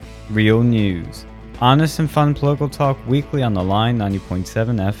Real news. Honest and fun political talk weekly on the line 90.7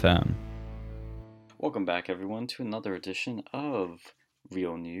 FM. Welcome back, everyone, to another edition of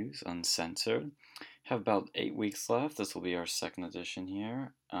Real News Uncensored. Have about 8 weeks left. This will be our second edition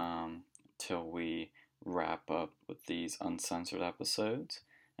here till we wrap up with these uncensored episodes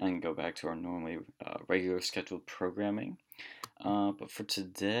and go back to our normally regular scheduled programming. But for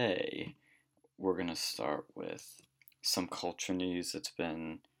today, we're going to start with some culture news that's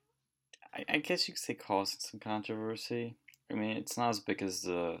been, I guess you could say, causing some controversy. I mean, it's not as big as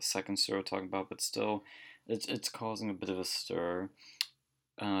the second story we're talking about, but still, it's causing a bit of a stir.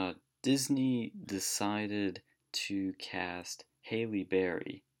 Disney decided to cast Halle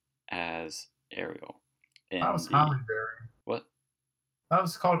Berry as Ariel. That was Halle Berry. What? That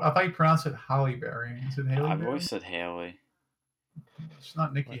was called. I thought you pronounced it Halle Berry. Is it Halle Berry? I've always said Haley. It's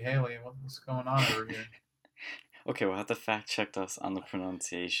not Nikki Haley. What's going on over here? Okay, we'll have to fact check us on the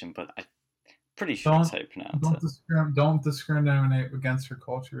pronunciation, but I'm pretty sure that's how you pronounce it. Don't discriminate against her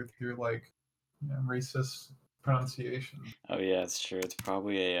culture through racist pronunciation. Oh yeah, it's true. It's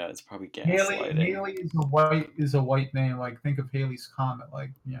probably gaslighting. Haley is a white name. Like, think of Haley's Comet.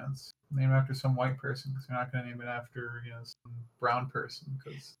 Like, it's named after some white person because they're not going to name it after some brown person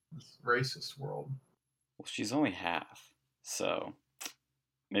because it's a racist world. Well, she's only half, so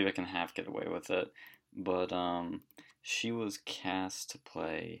maybe I can half get away with it. But she was cast to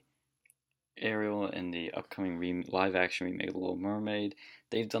play Ariel in the upcoming live-action remake of The Little Mermaid.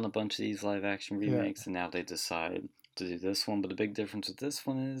 They've done a bunch of these live-action remakes, and now they decide to do this one. But the big difference with this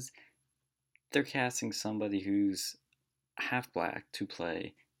one is they're casting somebody who's half black to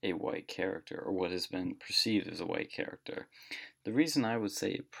play a white character, or what has been perceived as a white character. The reason I would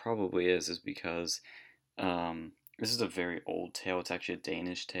say it probably is because this is a very old tale. It's actually a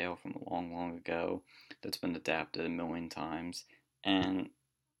Danish tale from long, long ago that's been adapted a million times. And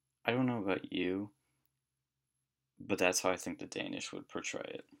I don't know about you, but that's how I think the Danish would portray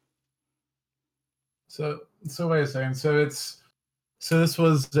it. So wait a second. So this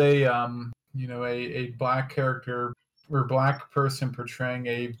was a black character or black person portraying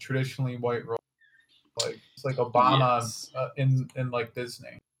a traditionally white role, it's like Obama. Yes. in like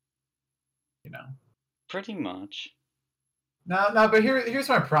Disney. Pretty much. No, but here's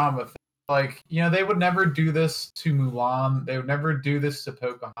my problem with it. Like, they would never do this to Mulan. They would never do this to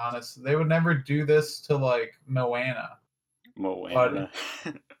Pocahontas. They would never do this to, like, Moana. Moana.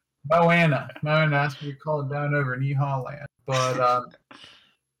 Moana. That's what we call it down over in Yeehaw land. But,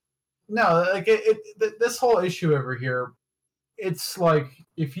 no, like, this whole issue over here, it's like,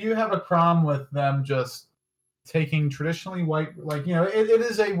 if you have a problem with them just taking traditionally white, like, it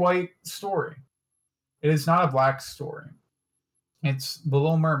is a white story. It is not a black story. It's The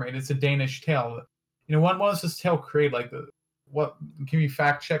Little Mermaid. It's a Danish tale. When was this tale created? Like, what? Can we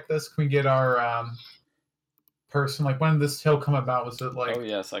fact check this? Can we get our person? Like, when did this tale come about? Was it like? Oh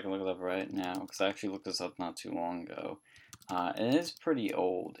yes, I can look it up right now because I actually looked this up not too long ago. And it's pretty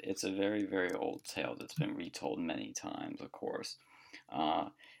old. It's a very, very old tale that's been retold many times, of course.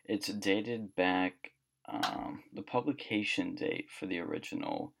 It's dated back. The publication date for the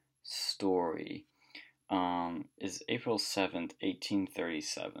original story is April 7th,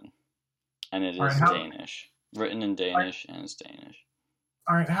 1837. And it is Danish. Written in Danish, and it's Danish.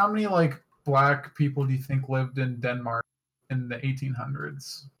 All right, how many, black people do you think lived in Denmark in the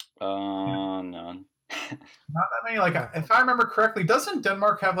 1800s? None. Not that many. Like, if I remember correctly, doesn't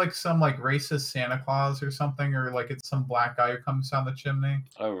Denmark have, some, racist Santa Claus or something? Or, it's some black guy who comes down the chimney?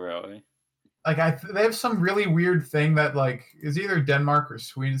 Oh, really? They have some really weird thing that, is either Denmark or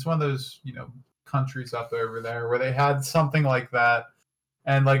Sweden. It's one of those, countries up over there where they had something like that,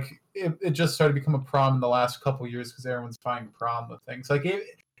 and it just started to become a problem in the last couple of years because everyone's finding a problem with things. Like,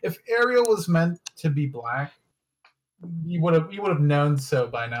 if Ariel was meant to be black, you would have known so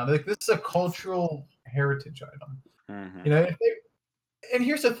by now. Like, this is a cultural heritage item. Mm-hmm. And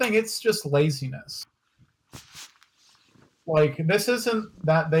here's the thing: it's just laziness. Like, this isn't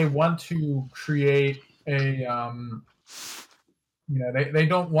that they want to create a they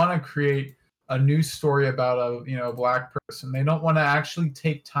don't want to create a new story about a black person. They don't want to actually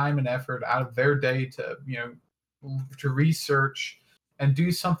take time and effort out of their day to to research and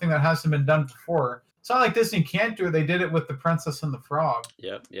do something that hasn't been done before. It's not like Disney can't do it. They did it with The Princess and the Frog.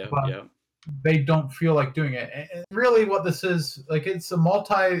 Yep. They don't feel like doing it. And really, what this is, it's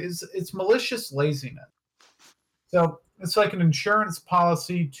malicious laziness. So it's like an insurance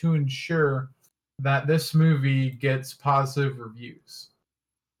policy to ensure that this movie gets positive reviews.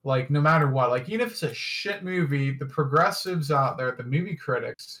 Like, no matter what, even if it's a shit movie, the progressives out there, the movie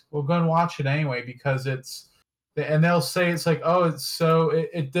critics, will go and watch it anyway because it's and they'll say it's like, oh, it's so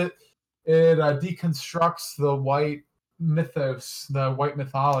it deconstructs the white mythos, the white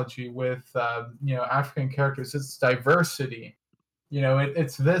mythology with African characters. It's diversity.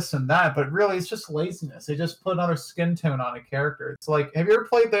 It's this and that, but really it's just laziness. They just put another skin tone on a character. It's like, have you ever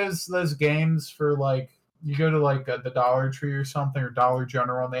played those games for like you go to like the Dollar Tree or something or Dollar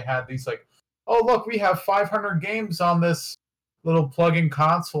General, and they had these like, oh look, we have 500 games on this little plug-in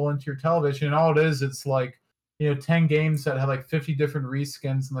console into your television, and all it is, it's like 10 games that have like 50 different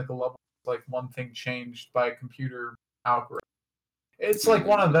reskins and like a level, like one thing changed by a computer algorithm. It's like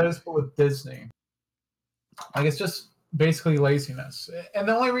one of those, but with Disney. Like it's just basically laziness. And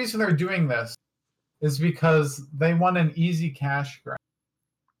the only reason they're doing this is because they want an easy cash grab.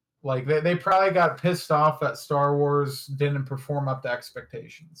 Like they probably got pissed off that Star Wars didn't perform up to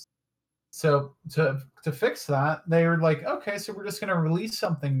expectations. So to fix that, they were like, okay, so we're just gonna release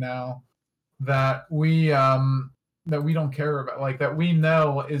something now that we don't care about, like that we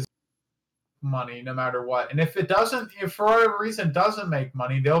know is money no matter what. And if it doesn't, if for whatever reason doesn't make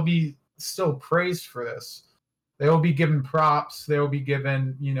money, they'll be still praised for this. They will be given props. They will be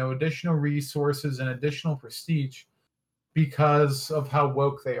given, additional resources and additional prestige because of how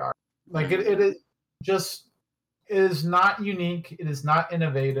woke they are. Like it is not unique. It is not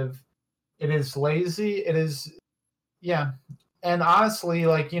innovative. It is lazy. It is, yeah. And honestly,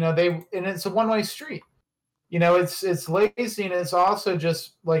 like, and it's a one-way street. It's lazy, and it's also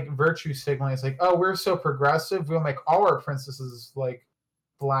just like virtue signaling. It's like, oh, we're so progressive. We'll make all our princesses like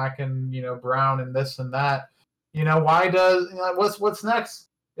black and, brown and this and that. Why does what's next?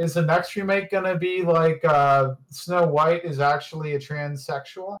 Is the next remake gonna be like Snow White is actually a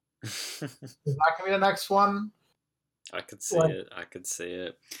transsexual? Is that gonna be the next one? I could see it. I could see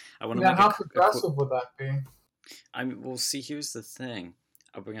it. I want to make how progressive would that be? I mean, well, see, here's the thing.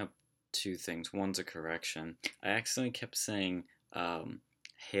 I'll bring up two things. One's a correction. I accidentally kept saying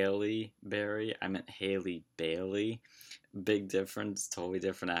Halle Berry. I meant Halle Bailey. Big difference. Totally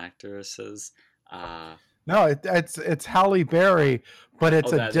different actresses. No, it's Halle Berry, but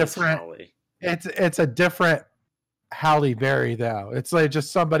it's a different. It's a different Halle Berry though. It's like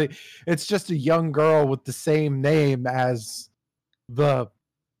just somebody. It's just a young girl with the same name as the.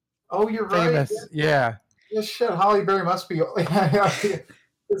 Oh, you're famous, right. Yeah. Yeah, shit. Halle Berry must be.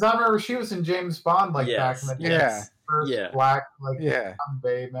 Because I remember she was in James Bond back in the day. Yeah. First black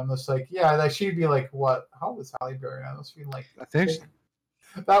babe. I'm just like, like she'd be like, what? How old is Halle Berry? I must be like, I think.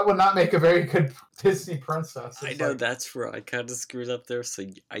 That would not make a very good Disney princess. I know, that's where I kind of screwed up there, so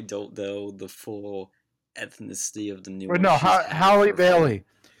I don't know the full ethnicity of the new one. No, Halle Bailey.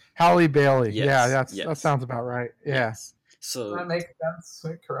 Halle Bailey. Yes, that sounds about right. Yeah. Yes. So that makes sense.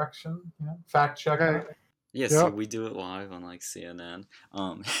 Correction. Fact check. Okay. Yeah, so we do it live on like CNN.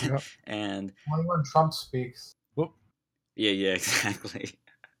 And only when Trump speaks. Whoop. Yeah, exactly.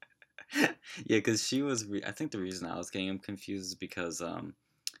 Yeah, because she was. I think the reason I was getting him confused is because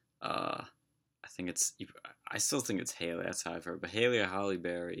I think it's. I still think it's Haley. That's how I've heard. But Haley or Halle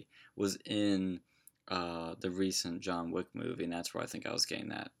Berry was in the recent John Wick movie, and that's where I think I was getting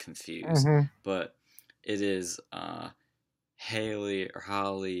that confused. Mm-hmm. But it is Haley or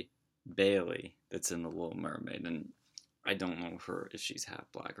Halle Bailey that's in The Little Mermaid, and I don't know if she's half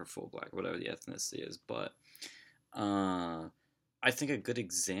black or full black, whatever the ethnicity is, but I think a good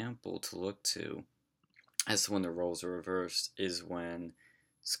example to look to as to when the roles are reversed is when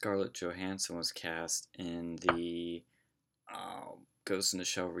Scarlett Johansson was cast in the Ghost in the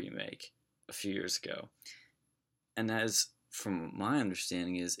Shell remake a few years ago. And that is, from my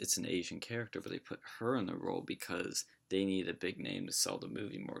understanding, it's an Asian character, but they put her in the role because they needed a big name to sell the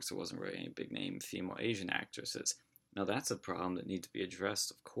movie more, because there wasn't really any big name female Asian actresses. Now that's a problem that needs to be addressed,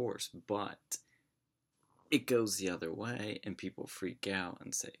 of course, but it goes the other way, and people freak out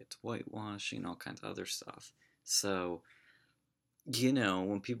and say it's whitewashing and all kinds of other stuff. So,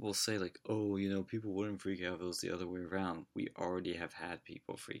 when people say, like, oh, people wouldn't freak out if it was the other way around, we already have had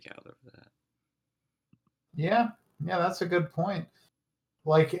people freak out over that. Yeah, that's a good point.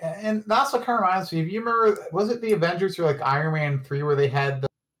 Like, and that's what kind of reminds me. If you remember, was it the Avengers or like Iron Man 3 where they had the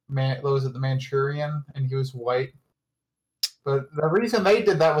Manchurian and he was white? But the reason they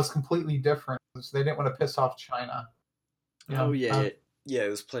did that was completely different. Was they didn't want to piss off China. It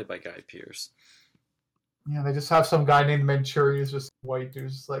was played by Guy Pearce. Yeah, they just have some guy named Manchurian who's just white dude.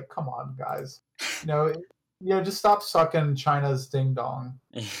 Just like, come on, guys. Just stop sucking China's ding dong.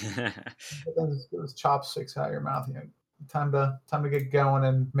 Get those chopsticks out of your mouth. Time to get going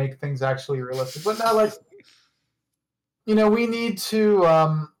and make things actually realistic. But now, like, we need to.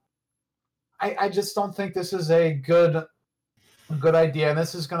 I just don't think this is a good idea, and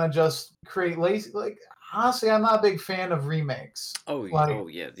this is going to just create lazy. Like, honestly, I'm not a big fan of remakes. Oh, Like, oh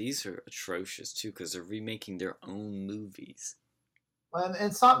yeah, these are atrocious too because they're remaking their own movies. and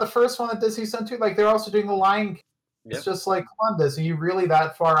it's not the first one that Disney's done too. Like, they're also doing The Lion King. It's Yep. just like, come on, Disney, you really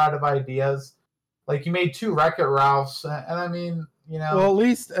that far out of ideas? Like, you made 2 Wreck-It Ralphs, and I mean, you know. Well,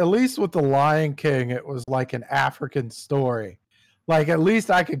 at least with the Lion King, it was like an African story. Like at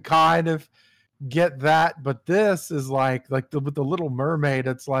least I could kind of get that, but this is like with the Little Mermaid.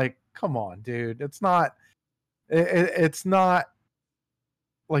 It's like, come on, dude. It's not. It's not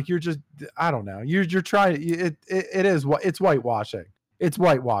like you're just. I don't know. You're trying. It is what it's whitewashing. It's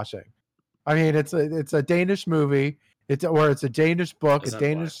whitewashing. I mean, it's a Danish movie. It's a Danish book, a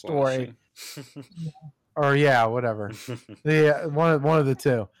Danish story. Or yeah, whatever. Yeah, one of the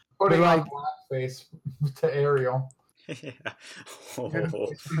two. Putting on blackface to Ariel. Yeah. Oh.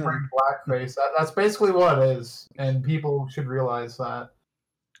 Blackface. That's basically what it is, and people should realize that.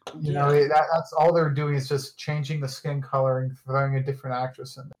 You know, that's all they're doing is just changing the skin color and throwing a different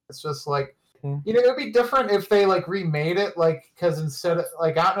actress in there. It's just like, you know, it'd be different if they like remade it, like because instead of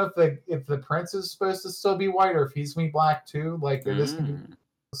like I don't know if the prince is supposed to still be white or if he's gonna be black too. Like they're just gonna be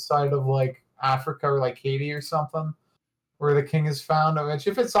the side of like Africa or like Haiti or something, where the king is found. Which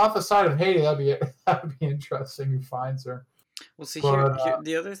if it's off the side of Haiti, that'd be interesting. Who finds her? Well, see, here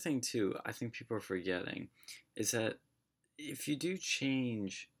the other thing too, I think people are forgetting, is that if you do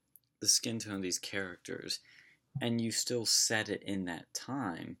change the skin tone of these characters, and you still set it in that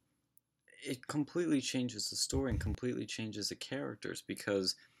time, it completely changes the story and completely changes the characters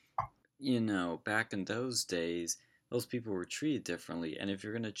because, you know, back in those days, those people were treated differently, and if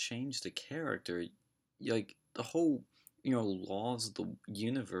you're going to change the character, like, the whole, you know, laws of the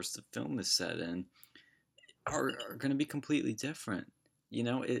universe the film is set in are going to be completely different. You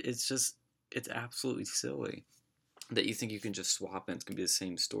know, it's absolutely silly that you think you can just swap and it's going to be the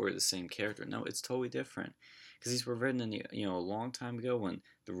same story, the same character. No, it's totally different. Because these were written in, you know, a long time ago when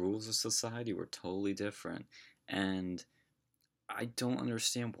the rules of society were totally different. And I don't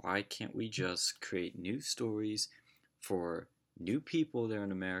understand why can't we just create new stories for new people there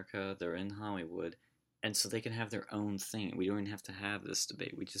in America, they're in Hollywood, and so they can have their own thing. We don't even have to have this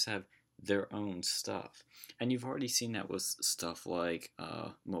debate. We just have their own stuff. And you've already seen that with stuff like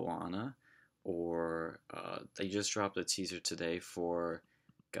Moana, or they just dropped a teaser today for,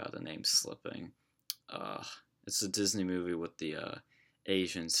 God, the name's slipping. It's a Disney movie with the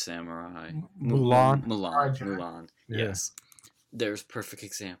Asian samurai. Mulan. Yeah. Yes. There's perfect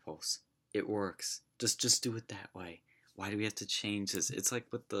examples. It works. Just do it that way. Why do we have to change this? It's like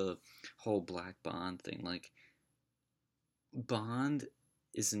with the whole Black Bond thing. Like, Bond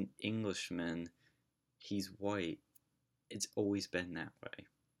is an Englishman. He's white. It's always been that way.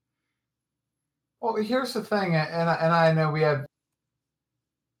 Well, here's the thing, and I know we have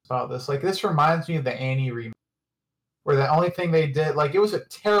about this. Like, this reminds me of the Annie remake, where the only thing they did, like, it was a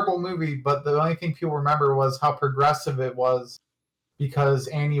terrible movie, but the only thing people remember was how progressive it was because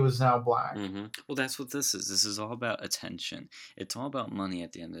Annie was now black. Mm-hmm. Well, that's what this is. This is all about attention. It's all about money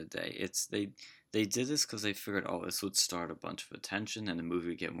at the end of the day. They did this because they figured, oh, this would start a bunch of attention, and the movie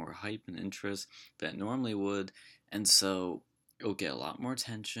would get more hype and interest than it normally would, and so it'll get a lot more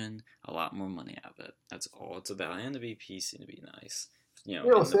attention, a lot more money out of it. That's all it's about. And to be PC and to be nice, you know,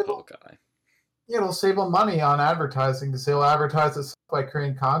 in the public eye. Yeah, it'll save them money on advertising because they'll advertise it by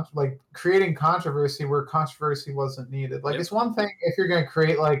creating controversy where controversy wasn't needed. Like, it's one thing if you're going to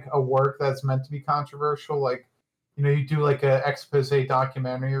create like a work that's meant to be controversial, like, you know, you do like an expose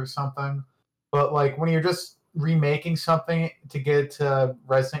documentary or something. But like when you're just remaking something to get it to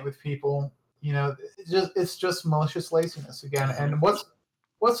resonate with people, you know, it's just malicious laziness again. And what's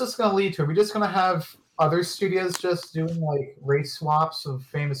this going to lead to? Are we just going to have other studios just doing like race swaps of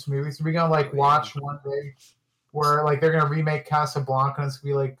famous movies? Are we going to like watch one day where like they're going to remake Casablanca and it's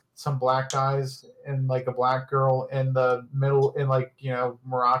going to be like some black guys and like a black girl in the middle in like, you know,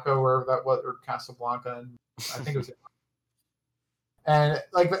 Morocco or that was, or Casablanca, and I think it was and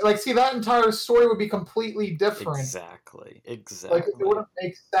like see, that entire story would be completely different. Exactly. Like it wouldn't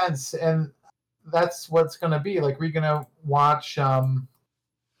make sense, and that's what's gonna be. Like we're gonna watch,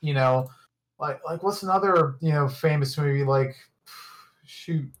 you know, like what's another, you know, famous movie, like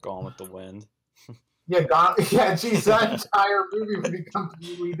shoot, Gone with the Wind. Yeah, geez, that entire movie would be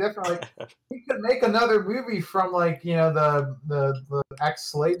completely different. Like we could make another movie from like, you know, the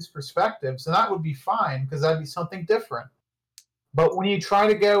ex-slaves' perspectives, and that would be fine because that'd be something different. But when you try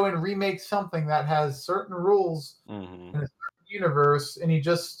to go and remake something that has certain rules in a certain universe, and you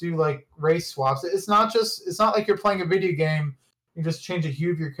just do like race swaps, it's not like you're playing a video game. You just change a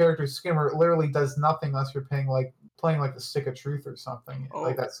hue of your character's skin, where it literally does nothing unless you're paying like playing like the Stick of Truth or something,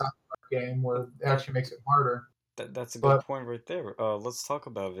 like that South Park game where it actually makes it harder. That's a good point right there. Let's talk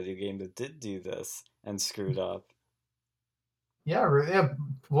about a video game that did do this and screwed up. Yeah,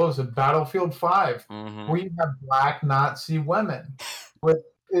 what was it? Battlefield 5, where you have black Nazi women.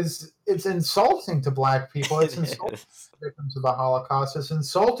 It's insulting to black people. It's insulting to victims of the Holocaust. It's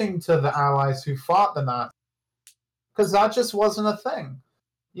insulting to the Allies who fought the Nazis, because that just wasn't a thing.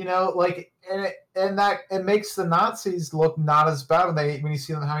 You know, like, and that it makes the Nazis look not as bad when you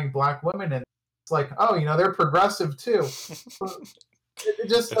see them having black women in. It's like, oh, you know, they're progressive too. It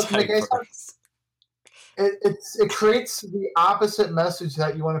just doesn't make any sense. It creates the opposite message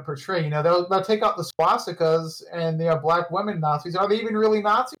that you want to portray. You know, they'll take out the swastikas and black women Nazis. Are they even really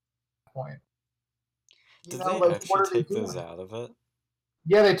Nazis at that point? Did they actually take those out of it?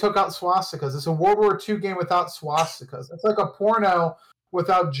 Yeah, they took out swastikas. It's a World War II game without swastikas. It's like a porno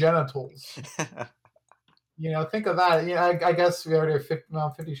without genitals. You know, think of that. You know, I guess we already have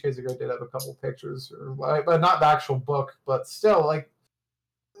 50 Shades of Grey did have a couple pictures, but not the actual book. But still, like,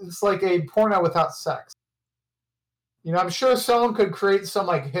 it's like a porno without sex. You know, I'm sure someone could create some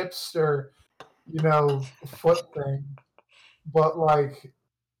like hipster, you know, foot thing, but like,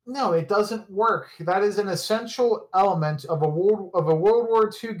 no, it doesn't work. That is an essential element of a World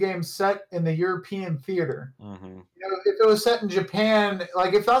War II game set in the European theater. Mm-hmm. You know, if it was set in Japan,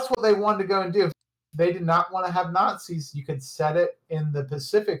 like if that's what they wanted to go and do, if they did not want to have Nazis, you could set it in the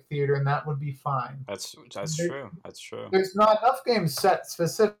Pacific theater, and that would be fine. That's true. That's true. There's not enough games set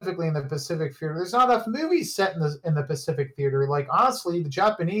specifically in the Pacific theater. There's not enough movies set in the Pacific theater. Like honestly, the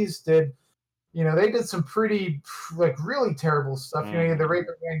Japanese did. You know, they did some pretty, like, really terrible stuff. You know, you had the Rape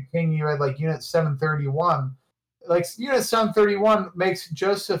of Van King, you had, like, Unit 731. Like, Unit 731 makes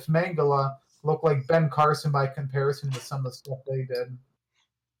Joseph Mengele look like Ben Carson by comparison to some of the stuff they did.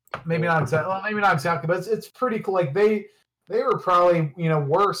 Maybe not exactly, but it's pretty cool. Like, they were probably, you know,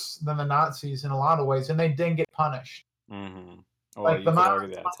 worse than the Nazis in a lot of ways, and they didn't get punished. Mm-hmm. Well, like, you could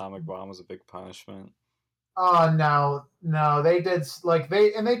argue that atomic bomb was a big punishment. Oh, no. They did, like,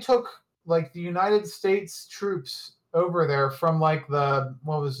 they took, like, the United States troops over there from like the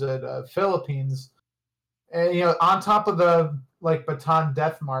Philippines, and you know, on top of the like Bataan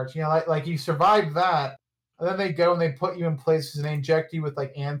Death March, you know, like you survived that, and then they go and they put you in places and they inject you with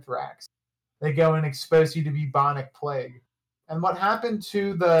like anthrax. They go and expose you to bubonic plague. And what happened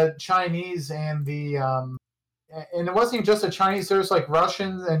to the Chinese and the and it wasn't even just the Chinese. There was like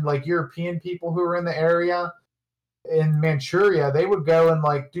Russians and like European people who were in the area. In Manchuria, they would go and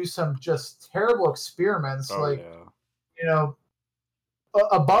like do some just terrible experiments, you know,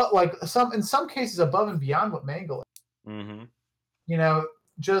 above like in some cases above and beyond what Mengele. Mm-hmm. You know,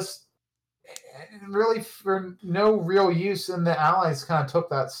 just really for no real use. And the Allies kind of took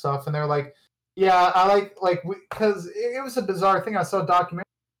that stuff, and they're like, "Yeah, I because it was a bizarre thing." I saw a documentary.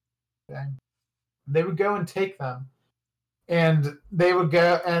 They would go and take them, and they would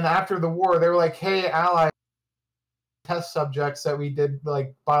go, and after the war, they were like, "Hey, Allies." Test subjects that we did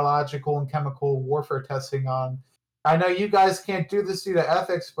like biological and chemical warfare testing on. I know you guys can't do this due to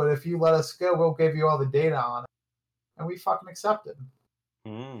ethics, but if you let us go, we'll give you all the data on it. And we fucking accepted. A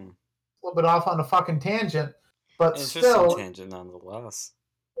little bit off on a fucking tangent, but still tangent nonetheless.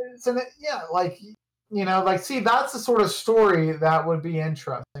 Yeah, like, you know, like, see, that's the sort of story that would be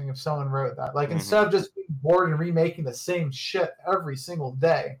interesting if someone wrote that. Like, instead of just being bored and remaking the same shit every single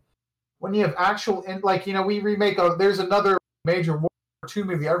day. When you have actual, like, you know, we remake there's another major World War II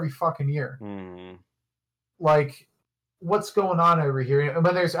movie every fucking year. Like, what's going on over here? And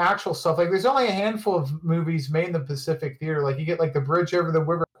when there's actual stuff, like, there's only a handful of movies made in the Pacific theater. Like, you get like the Bridge Over the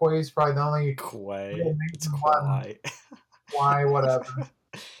River Kwai is probably the only. It's Kwai. Kwai, whatever.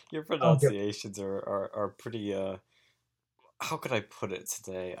 Your pronunciations are pretty. How could I put it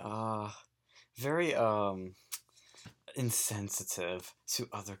today? Very insensitive to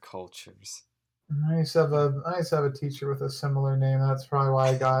other cultures. I used to have a teacher with a similar name. That's probably why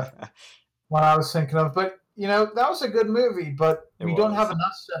I got what I was thinking of. But you know, that was a good movie. But we don't have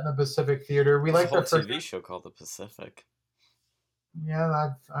enough set in the Pacific theater. We like the TV show called The Pacific.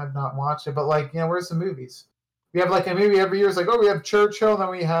 Yeah, I've not watched it. But like, you know, where's the movies? We have like a movie every year. It's like, oh, we have Churchill, then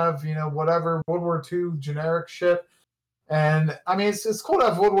we have, you know, whatever World War II generic shit. And I mean, it's cool to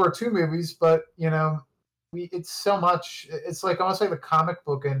have World War II movies, but you know. It's so much. It's like almost like the comic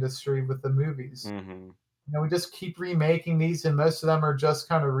book industry with the movies. You know, we just keep remaking these, and most of them are just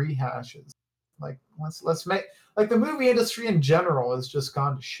kind of rehashes. Like let's make like the movie industry in general has just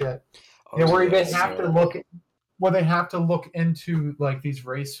gone to shit. You know, where they have to look into like these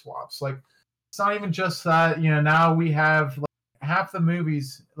race swaps. Like it's not even just that. You know, now we have like half the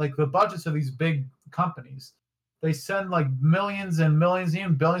movies, like the budgets of these big companies they send like millions and millions,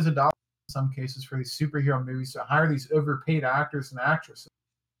 even billions of dollars in some cases for these superhero movies to hire these overpaid actors and actresses.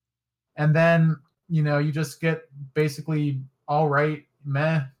 And then, you just get basically all right,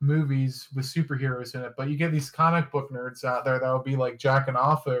 meh movies with superheroes in it. But you get these comic book nerds out there that will be like jacking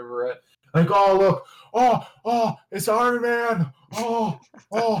off over it. Like, oh, look, it's Iron Man.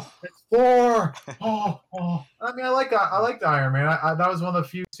 It's Thor. I mean, I like Iron Man. That was one of the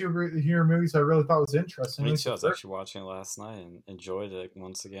few superhero movies I really thought was interesting. Me too. I was actually watching it last night and enjoyed it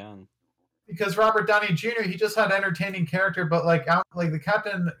once again. Because Robert Downey Jr., he just had an entertaining character, but like the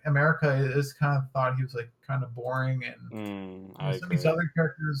Captain America is kind of thought he was like kind of boring, and some of these other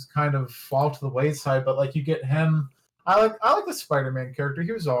characters kind of fall to the wayside. But like you get him. I like the Spider-Man character.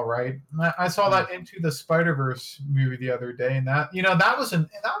 He was all right. I saw that Into the Spider-Verse movie the other day, and that that was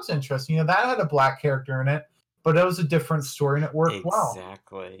interesting. That had a black character in it, but it was a different story, and it worked well.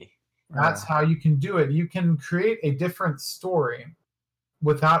 Exactly. That's how you can do it. You can create a different story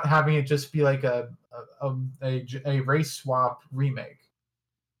without having it just be like a race swap remake.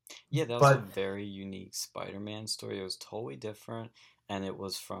 Yeah, that was a very unique Spider-Man story. It was totally different, and it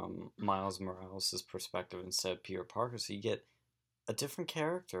was from Miles Morales' perspective instead of Peter Parker. So you get a different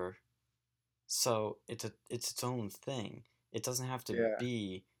character. So it's its own thing. It doesn't have to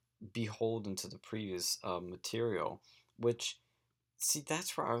be beholden to the previous material. Which, see,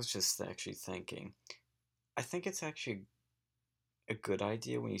 that's where I was just actually thinking. I think it's actually a good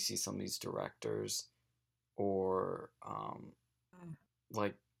idea when you see some of these directors or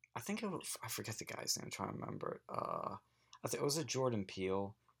like I forget the guy's name. I'm trying to remember it. I think it was a Jordan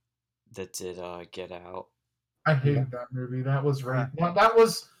Peele that did Get Out. I hated that movie. That was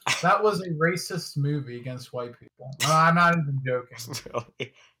that was a racist movie against white people. I'm not even joking.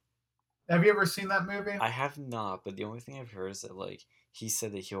 Really? Have you ever seen that movie? I have not, but the only thing I've heard is that like he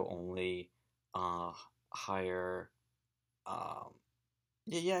said that he'll only hire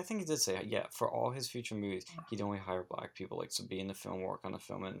yeah, I think he did say for all his future movies he'd only hire black people, like to be in the film, work on the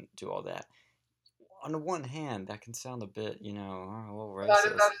film, and do all that. On the one hand, that can sound a bit, a little racist.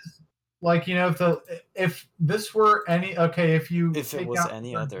 That is, like, if this were any if it was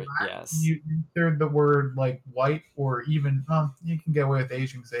any other black, yes, you insert the word like white, or even you can get away with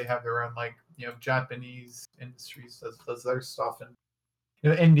Asian because they have their own like Japanese industries does their stuff, and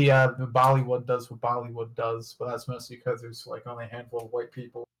India, Bollywood does what Bollywood does, but that's mostly because there's like only a handful of white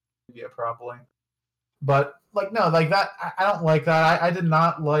people in India, probably. But like no, like that, I don't like that. I did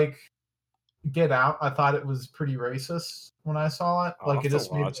not like Get Out. I thought it was pretty racist when I saw it. Like it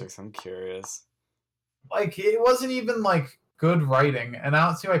just made it, I'm curious. Like it wasn't even like good writing, and I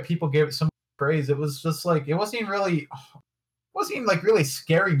don't see why people gave it so much praise. It was just like it wasn't even like really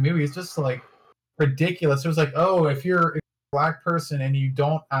scary movie. It's just like ridiculous. It was like, oh, if you're black person and you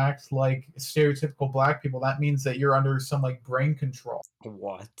don't act like stereotypical black people, that means that you're under some like brain control.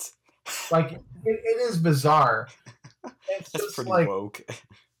 What? Like it is bizarre. It's That's just pretty like, woke.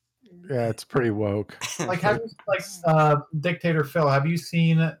 Yeah, it's pretty woke. Like Dictator Phil, have you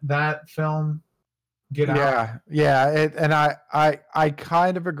seen that film? Get Out? Yeah. And I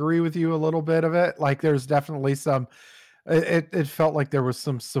kind of agree with you a little bit of it. Like there's definitely some. It felt like there was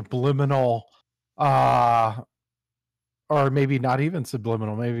some subliminal or maybe not even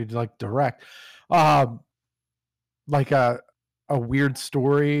subliminal, maybe like direct, like a weird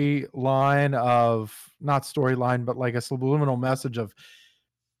storyline of not storyline, but like a subliminal message of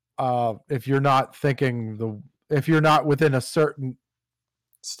if you're not within a certain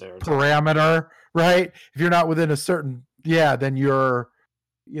stereotype parameter, right? If you're not within a certain, then you're,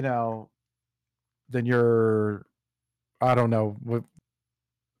 I don't know,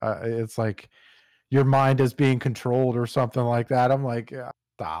 it's like your mind is being controlled or something like that. I'm like,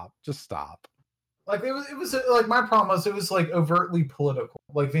 just stop. Like it was like my problem was it was like overtly political.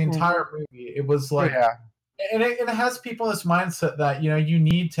 Like the entire movie, it was like, and it has people in this mindset that you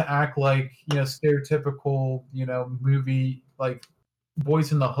need to act like stereotypical movie like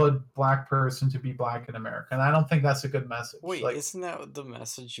boys in the hood black person to be black in America, and I don't think that's a good message. Wait, like, isn't that the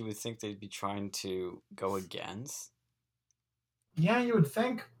message you would think they'd be trying to go against? Yeah, you would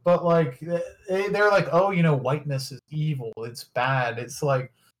think, but like they're like, oh, whiteness is evil, it's bad. It's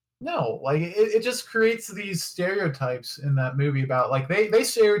like, no, like it just creates these stereotypes in that movie about like they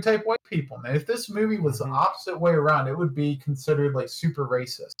stereotype white people. Man, if this movie was the opposite way around, it would be considered like super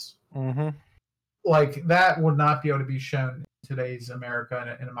racist. Like that would not be able to be shown in today's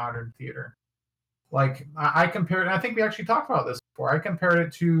America in a modern theater. Like I compared, and I think we actually talked about this before. I compared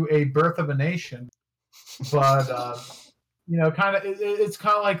it to A Birth of a Nation, but it's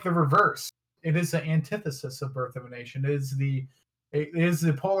kind of like the reverse. It is the antithesis of Birth of a Nation. It is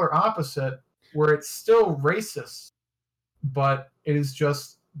the polar opposite where it's still racist, but it is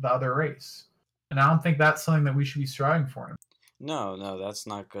just the other race. And I don't think that's something that we should be striving for. No, that's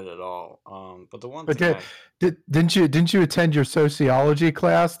not good at all. But the one But thing didn't you attend your sociology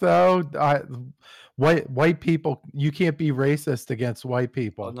class though? White people, you can't be racist against white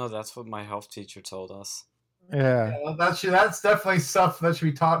people. Oh no, that's what my health teacher told us. Yeah, that's definitely stuff that should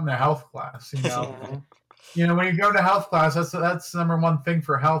be taught in a health class. You know, you know, when you go to health class, that's the number one thing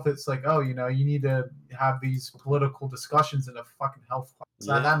for health. It's like, oh, you know, you need to have these political discussions in a fucking health class.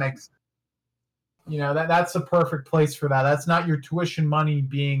 Yeah. That makes, you know, that's a perfect place for that. That's not your tuition money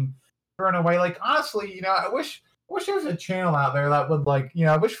being thrown away. Like, honestly, you know, I wish there was a channel out there that would, like, you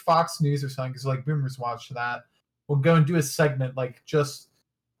know, I wish Fox News or something, because like boomers watch that, would go and do a segment like just,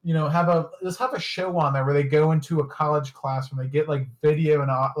 you know, have a show on there where they go into a college classroom, they get like video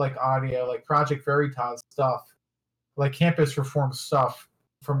and like audio, like Project Veritas stuff, like campus reform stuff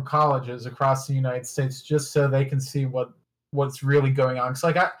from colleges across the United States, just so they can see what's really going on. Because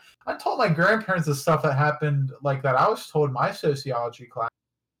like I told my grandparents the stuff that happened, like that I was told in my sociology class.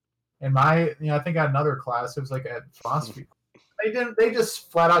 In my, you know, I think I had another class. It was like a philosophy. They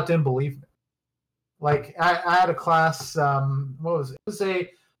just flat out didn't believe me. Like I had a class. What was it?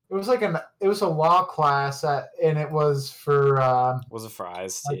 It was a law class, and it was for. Was it for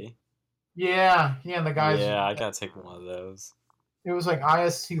IST? Like, yeah, and the guys. Yeah, I gotta take one of those. It was like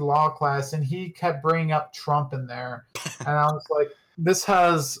IST law class, and he kept bringing up Trump in there, and I was like, this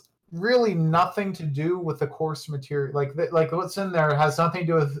has really nothing to do with the course material. Like what's in there has nothing to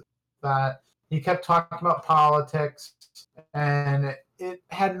do with that. He kept talking about politics, and it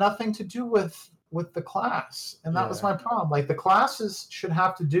had nothing to do with the class, and that was my problem. Like, the classes should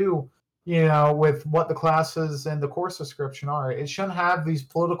have to do, you know, with what the classes and the course description are. It shouldn't have these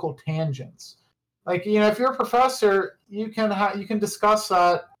political tangents. Like, you know, if you're a professor, you can discuss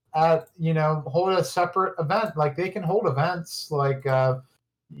that at, you know, hold a separate event. Like, they can hold events like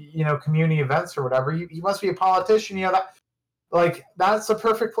you know, community events or whatever. You must be a politician, you know, that, like, that's a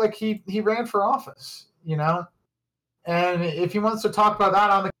perfect, like, he ran for office, you know, and if he wants to talk about that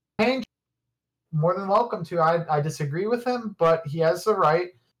on the campaign, more than welcome to. I disagree with him, but he has the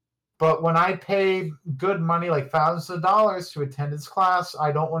right. But when I pay good money, like thousands of dollars, to attend his class,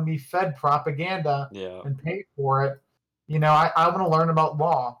 I don't want to be fed propaganda and pay for it. You know, I want to learn about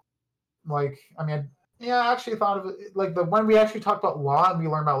law. Like, I mean, I actually thought of it like when we actually talked about law and we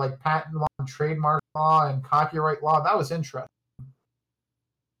learned about like patent law and trademark law and copyright law, that was interesting.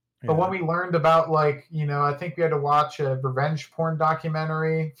 But when we learned about, like, you know, I think we had to watch a revenge porn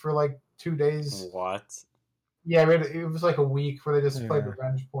documentary for like 2 days. What? Yeah, it was like a week where they just played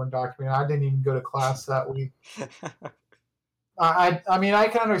revenge porn documentary. I didn't even go to class that week. I mean, I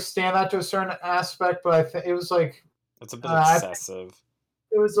can understand that to a certain aspect, but I think it was like it's a bit excessive.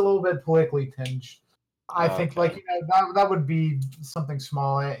 It was a little bit politically tinged. I think, like, you know, that would be something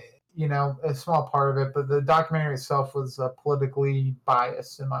small, you know, a small part of it. But the documentary itself was politically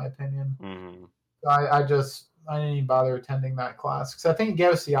biased, in my opinion. Mm-hmm. I didn't even bother attending that class because I think it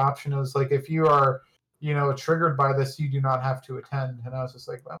gave us the option. It was like, if you are, you know, triggered by this, you do not have to attend. And I was just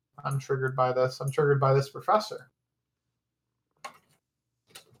like, well, I'm triggered by this. I'm triggered by this professor.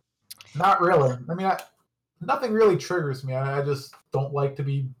 Not really. I mean, nothing really triggers me. I just don't like to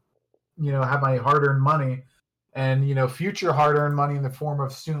be, you know, have my hard-earned money and, you know, future hard-earned money in the form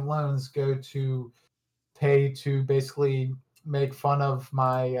of student loans go to pay to basically make fun of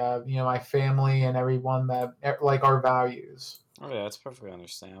my, you know, my family and everyone that, like, our values. Oh yeah, that's perfectly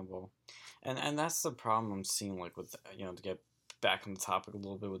understandable. And that's the problem I'm seeing, like, with, you know, to get back on the topic a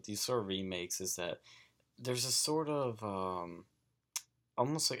little bit with these sort of remakes, is that there's a sort of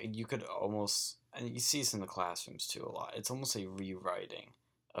almost like you could almost, and you see this in the classrooms too a lot, it's almost a rewriting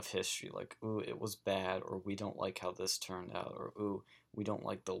of history. Like, ooh, it was bad, or we don't like how this turned out, or ooh, we don't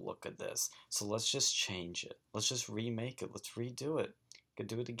like the look of this, so let's just change it, let's just remake it, let's redo it, could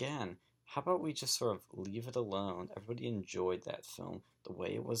do it again. How about we just sort of leave it alone? Everybody enjoyed that film the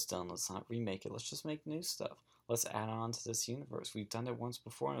way it was done. Let's not remake it. Let's just make new stuff. Let's add on to this universe. We've done it once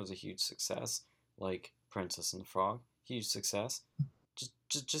before and it was a huge success. Like Princess and the Frog, huge success.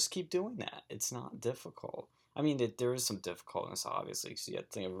 Just keep doing that. It's not difficult. I mean, there is some difficultness, obviously, because you have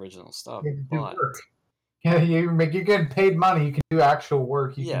to think of original stuff. But yeah, you're getting paid money. You can do actual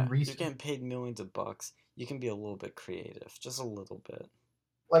work. You can research. You're getting paid millions of bucks. You can be a little bit creative, just a little bit.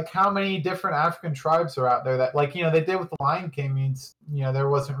 Like, how many different African tribes are out there that, like, you know, they did with the Lion King, means, you know, there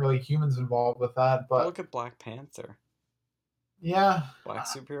wasn't really humans involved with that, but look at Black Panther. Yeah. Black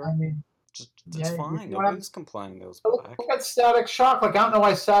superhero. I mean, it's fine. Nobody's complaining that was black. Look at Static Shock. Like, I don't know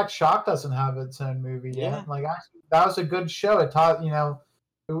why Static Shock doesn't have its own movie yet. Like, actually, that was a good show. It taught, you know,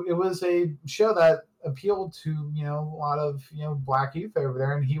 it was a show that appealed to a lot of black youth over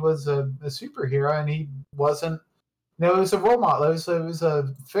there, and he was a superhero, and he wasn't. It was a role model. It was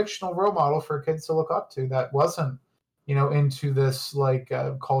a fictional role model for kids to look up to that wasn't into this like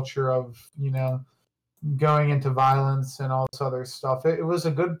culture of going into violence and all this other stuff. It was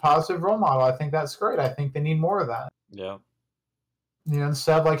a good positive role model. I think that's great. I think they need more of that. Yeah.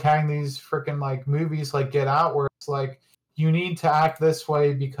 Instead of like having these freaking like movies like Get Out, where it's like you need to act this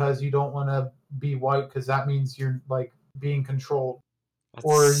way because you don't want to be white because that means you're like being controlled. That's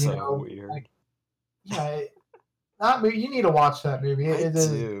or so weird. like, yeah, that movie, you need to watch that movie. I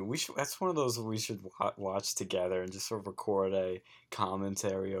do. We should. That's one of those we should watch together and just sort of record a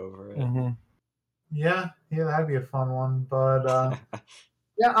commentary over it. Mm-hmm. Yeah, that'd be a fun one. But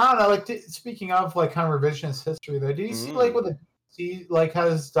yeah, I don't know. Like speaking of like kind of revisionist history, though, do you see like what the BBC like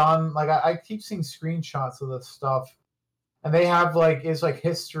has done? Like I keep seeing screenshots of this stuff, and they have like it's like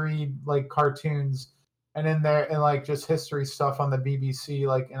history like cartoons, and in there and like just history stuff on the BBC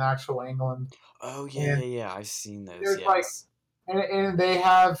like in actual England. Oh yeah. I've seen those. There's Yes. like, and they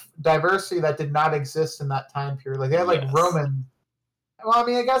have diversity that did not exist in that time period. Like they had like Roman. Well, I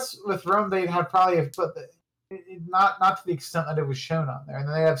mean, I guess with Rome they'd have probably, but not to the extent that it was shown on there. And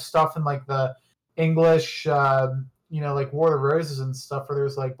then they have stuff in like the English, like War of the Roses and stuff, where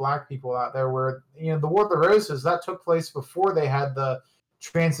there's like black people out there. Where the War of the Roses that took place before they had the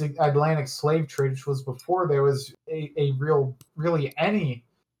transatlantic slave trade, which was before there was a really any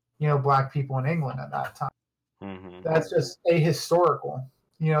black people in England at that time. Mm-hmm. That's just ahistorical.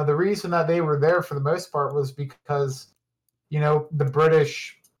 The reason that they were there for the most part was because the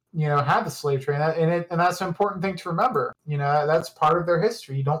British had the slave trade, and that's an important thing to remember. That's part of their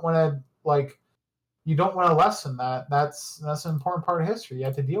history. You don't want to lessen that. That's an important part of history. You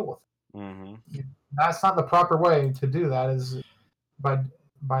have to deal with it. Mm-hmm. That's not the proper way to do that. Is by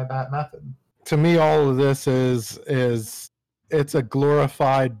that method. To me, all of this is it's a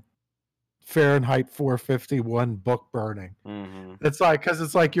glorified Fahrenheit 451 book burning. Mm-hmm. It's like because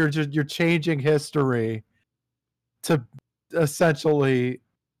it's like you're changing history to essentially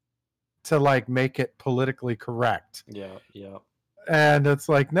to like make it politically correct. Yeah. And it's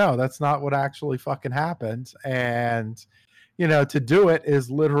like, no, that's not what actually fucking happened. And to do it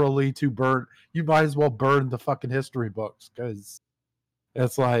is literally to burn. You might as well burn the fucking history books because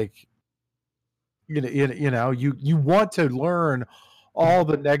it's like, you want to learn all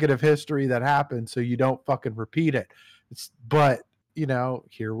the negative history that happened so you don't fucking repeat it. But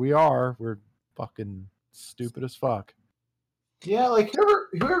here we are. We're fucking stupid as fuck. Yeah, like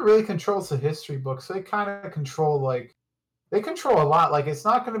whoever really controls the history books, they kind of control they control a lot. Like it's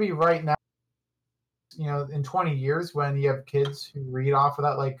not going to be right now. In 20 years when you have kids who read off of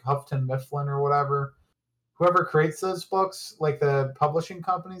that, like Houghton Mifflin or whatever, whoever creates those books, like the publishing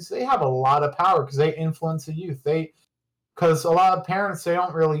companies, they have a lot of power because they influence the youth. Because a lot of parents, they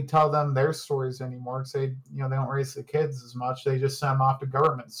don't really tell them their stories anymore because they don't raise the kids as much. They just send them off to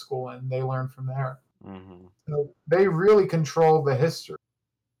government school and they learn from there. Mm-hmm. So they really control the history,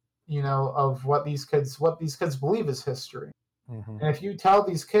 of what these kids believe is history. Mm-hmm. And if you tell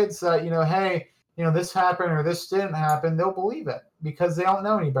these kids that, hey, this happened or this didn't happen, they'll believe it because they don't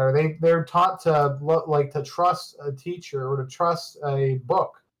know any better. They're taught to trust a teacher or to trust a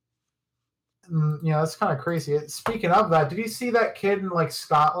book. That's kind of crazy. Speaking of that, did you see that kid in like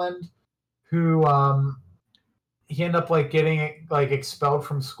Scotland who he ended up like getting like expelled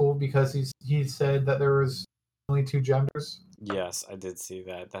from school because he said that there was only two genders? Yes, I did see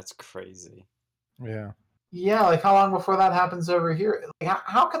that. That's crazy. Yeah. Yeah, like how long before that happens over here? Like,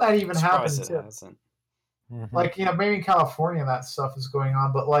 how could that even happen? It hasn't. Mm-hmm. Like maybe in California that stuff is going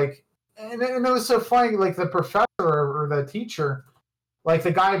on, but like, and it was so funny. Like the professor or the teacher, like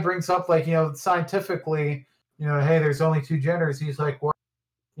the guy brings up like scientifically, hey, there's only two genders. He's like, well,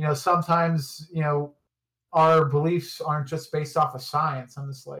 sometimes our beliefs aren't just based off of science. I'm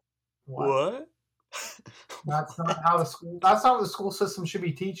just like, what? That's not what the school system should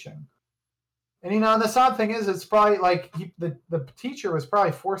be teaching. And the sad thing is, it's probably like the teacher was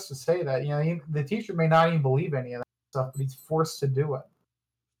probably forced to say that. The teacher may not even believe any of that stuff, but he's forced to do it.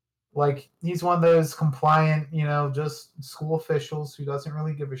 Like he's one of those compliant, just school officials who doesn't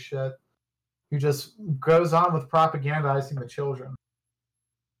really give a shit, who just goes on with propagandizing the children.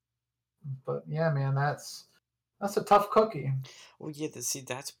 But yeah, man, that's a tough cookie. Well, yeah. That's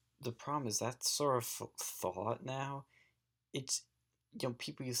the problem. Is that sort of thought now? It's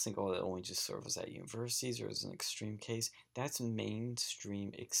people used to think, oh, that only just serves at universities or as an extreme case. That's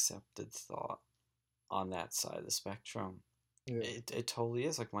mainstream accepted thought on that side of the spectrum. Yeah. It totally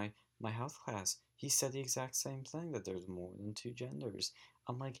is. Like my health class, he said the exact same thing, that there's more than two genders.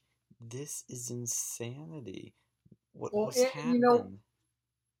 I'm like, this is insanity. Well, What's and happening?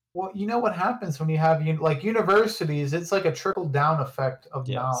 you know what happens when you have like universities? It's like a trickle down effect of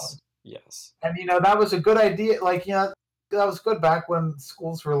knowledge. Yes. Yes. And that was a good idea. Like that was good back when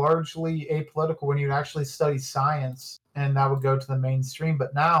schools were largely apolitical, when you'd actually study science, and that would go to the mainstream.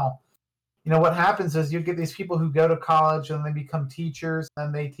 But now, what happens is you get these people who go to college and they become teachers,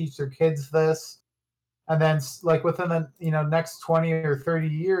 and they teach their kids this, and then like within the next 20 or 30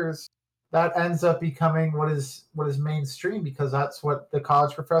 years, that ends up becoming what is mainstream, because that's what the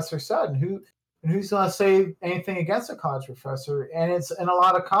college professor said. And who's going to say anything against a college professor? And it's in a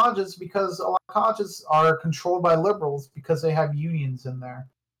lot of colleges, because a lot of colleges are controlled by liberals because they have unions in there,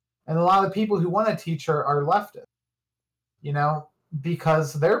 and a lot of people who want to teach are leftists,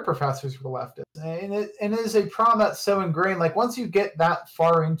 because their professors were leftists. And it is a problem that's so ingrained. Like once you get that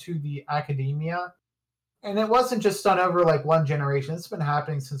far into the academia, and it wasn't just done over like one generation. It's been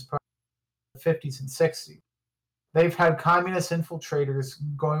happening since probably the 50s and 60s. They've had communist infiltrators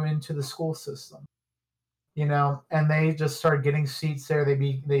going into the school system, and they just started getting seats there.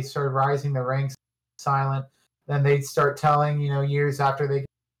 They started rising the ranks, silent. Then they'd start telling, years after they get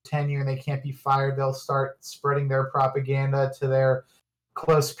tenure and they can't be fired, they'll start spreading their propaganda to their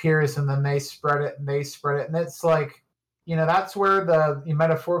close peers, and then they spread it, and it's like, that's where the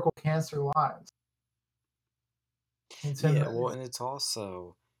metaphorical cancer lies. Yeah, well, and it's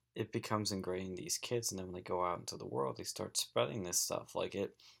also, it becomes ingrained in these kids, and then when they go out into the world, they start spreading this stuff. Like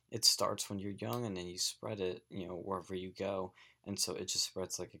it starts when you're young, and then you spread it, wherever you go, and so it just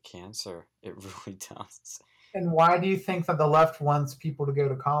spreads like a cancer. It really does. And why do you think that the left wants people to go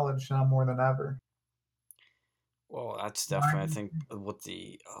to college now more than ever? Well, that's definitely, I think, what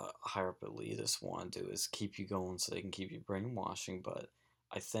the higher up elitists want to do is keep you going so they can keep you brainwashing. But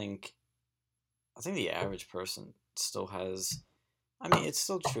I think, the average person still has. I mean, it's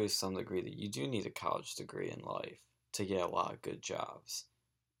still true to some degree that you do need a college degree in life to get a lot of good jobs.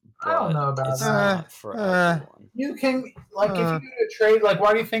 I don't know about it's that. not for everyone. You can, like, if you do a trade, like,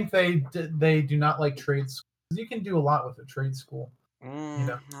 why do you think they do not like trade schools? You can do a lot with a trade school.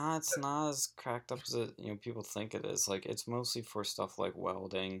 No, it's not as cracked up as people think it is. Like, it's mostly for stuff like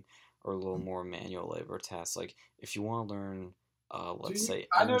welding or a little more manual labor tasks. Like, if you want to learn, let's say,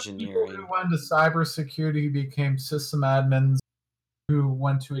 engineering. I know people who went to cybersecurity, who became system admins, who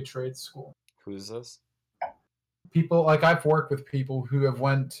went to a trade school. Who's this? People, like, I've worked with people who have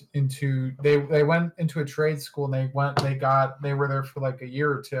went into they went into a trade school, and they were there for like a year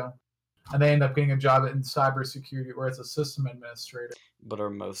or two, and they end up getting a job in cybersecurity where it's a system administrator. But are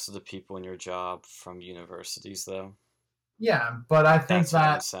most of the people in your job from universities, though? Yeah, but I think that's what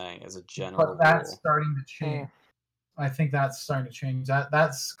I'm saying as a general that's rule. starting to change. I think that's starting to change.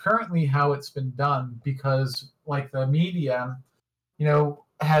 That's currently how it's been done, because like the media,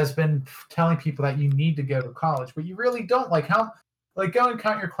 has been telling people that you need to go to college, but you really don't. Like go and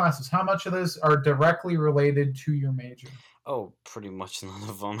count your classes. How much of those are directly related to your major? Oh, pretty much none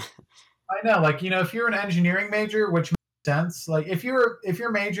of them. I know, like, if you're an engineering major, which makes sense. Like if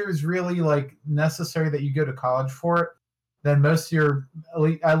your major is really like necessary that you go to college for it, then most of your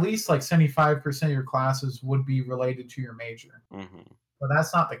at least like 75% of your classes would be related to your major. Mm-hmm. But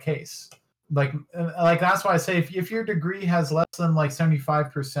that's not the case. Like that's why I say if your degree has less than like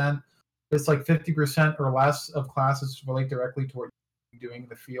 75%, it's like 50% or less of classes relate directly to what you're doing in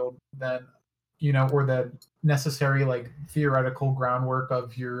the field, then or the necessary like theoretical groundwork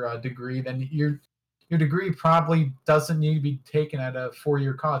of your degree, then your degree probably doesn't need to be taken at a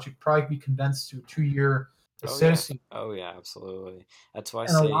 4-year college. It could probably be condensed to a 2-year associate. Oh yeah, absolutely. That's why I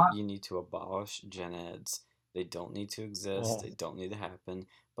say you need to abolish gen eds. They don't need to exist. They don't need to happen.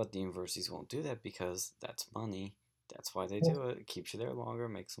 But the universities won't do that because that's money. That's why they do it. It keeps you there longer,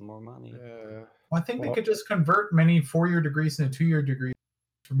 makes them more money. Well, I think they could just convert many 4-year degrees into 2-year degrees,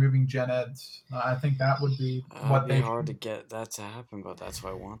 removing gen eds. I think that would be what they. It'd be hard to get that to happen, but that's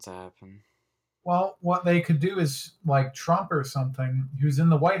what I want to happen. Well, what they could do is like Trump or something, who's in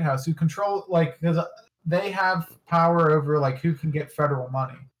the White House, who control because they have power over like who can get federal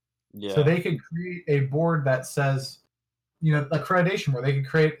money. Yeah. So they could create a board that says, accreditation board. They could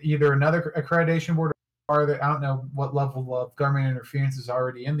create either another accreditation board, or I don't know what level of government interference is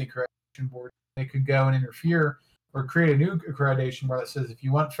already in the accreditation board. They could go and interfere or create a new accreditation board that says if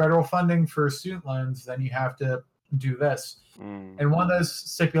you want federal funding for student loans, then you have to do this. And one of those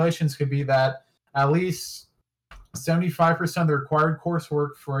stipulations could be that at least 75% of the required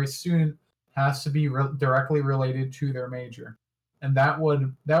coursework for a student has to be directly related to their major, and that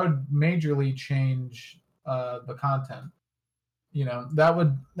would majorly change the content. that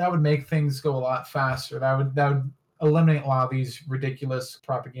would make things go a lot faster. That would eliminate a lot of these ridiculous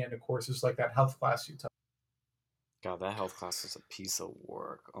propaganda courses like that health class you took. God, that health class is a piece of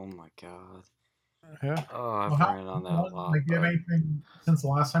work. Oh my god. Yeah. Oh, I've ranted on that a lot. Like, do you have anything since the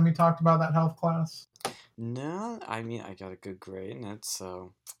last time you talked about that health class? No, I mean I got a good grade in it,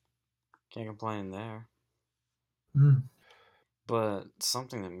 so can't complain there. Mm. But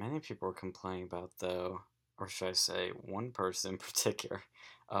something that many people are complaining about, though, or should I say, one person in particular,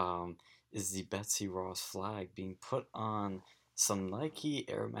 is the Betsy Ross flag being put on some Nike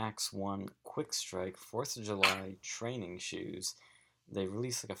Air Max 1 Quick Strike 4th of July training shoes. They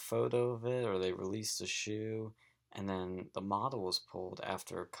released like a photo of it, or they released a shoe, and then the model was pulled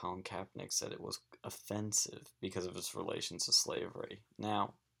after Colin Kaepernick said it was offensive because of its relations to slavery.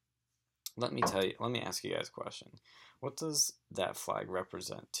 Now, let me ask you guys a question. What does that flag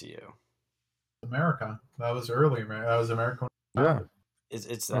represent to you? America. That was early, man. That was America. Yeah.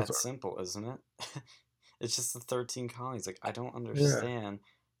 It's that simple, isn't it? It's just the 13 colonies. Like, I don't understand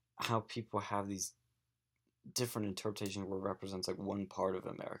how people have these different interpretations where it represents like one part of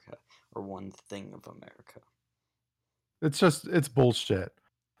America or one thing of America. It's bullshit.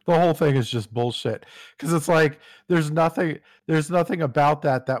 The whole thing is just bullshit because it's like there's nothing about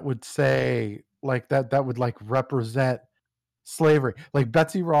that would say like that would like represent slavery. Like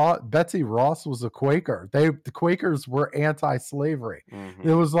Betsy Ross was a Quaker. The Quakers were anti-slavery. Mm-hmm.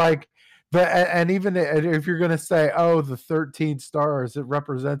 It was like and even if you're going to say, oh, the 13 stars, it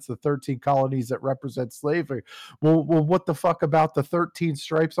represents the 13 colonies that represent slavery. Well, what the fuck about the 13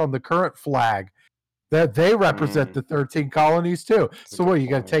 stripes on the current flag? That they represent the 13 colonies too. That's so what, you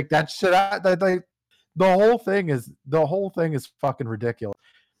got to take that shit out? The whole thing is fucking ridiculous.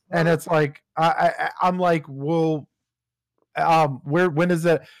 And it's like I'm like, well, when does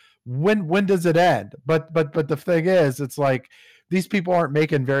it end? But the thing is, it's like these people aren't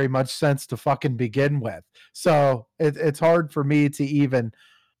making very much sense to fucking begin with. So it's hard for me to even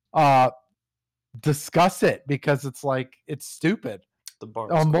discuss it because it's like it's stupid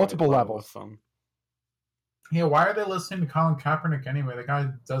on multiple levels. Yeah, why are they listening to Colin Kaepernick anyway? The guy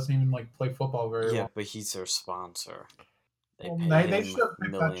doesn't even like play football very well. Yeah, but he's their sponsor. They pay him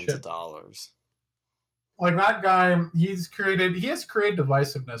millions of dollars. Like that guy, he has created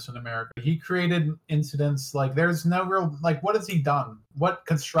divisiveness in America. He created incidents. Like there's no real like what has he done? What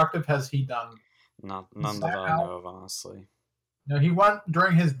constructive has he done? None that I know of, honestly. No, he went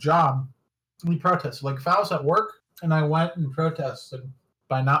during his job. He protested. Like if I was at work and I went and protested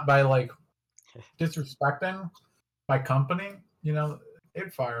by like disrespecting my company,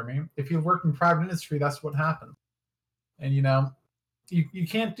 it'd fire me. If you work in private industry, that's what happened. And you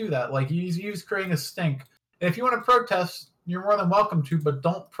can't do that. Like he's creating a stink. And if you want to protest, you're more than welcome to, but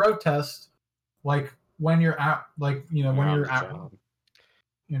don't protest like when you're at when you're at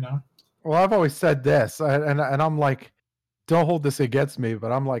Well, I've always said this, and I'm like, don't hold this against me,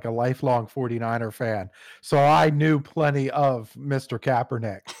 but I'm like a lifelong 49er fan. So I knew plenty of Mr.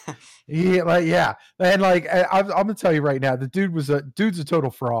 Kaepernick. And like I'm gonna tell you right now, the dude's a total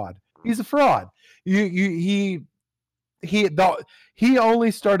fraud. He's a fraud. He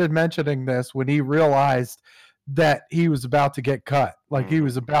only started mentioning this when he realized that he was about to get cut. Like he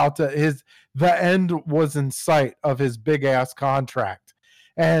was about to the end was in sight of his big ass contract,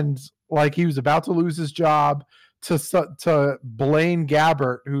 and like he was about to lose his job to Blaine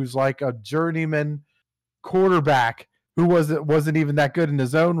Gabbert, who's like a journeyman quarterback who wasn't even that good in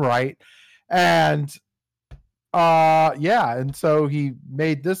his own right, and and so he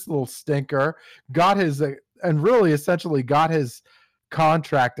made this little stinker, essentially got his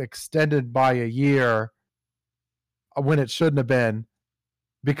contract extended by a year when it shouldn't have been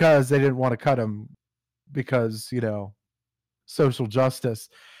because they didn't want to cut him because social justice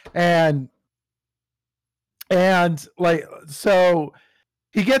and like so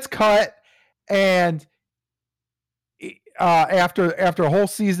he gets cut and after a whole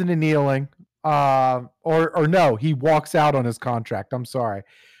season of kneeling or no, he walks out on his contract. I'm sorry.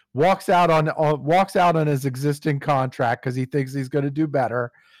 Walks out on his existing contract because he thinks he's going to do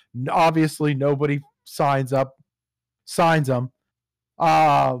better. Obviously, nobody signs him.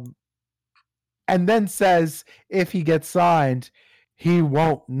 And then says if he gets signed, he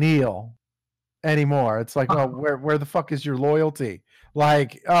won't kneel anymore. It's like, well, where the fuck is your loyalty?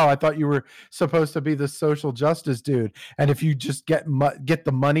 Like, oh, I thought you were supposed to be the social justice dude, and if you just get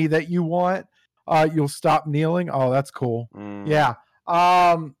the money that you want, you'll stop kneeling. Oh, that's cool. Yeah.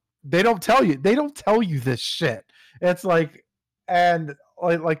 They don't tell you this shit. It's like, and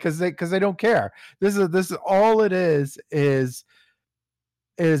like because they don't care. This is all it is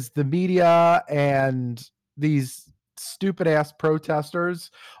the media and these stupid ass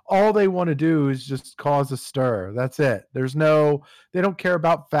protesters. All they want to do is just cause a stir. That's it. They don't care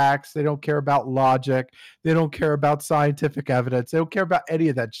about facts. They don't care about logic. They don't care about scientific evidence. They don't care about any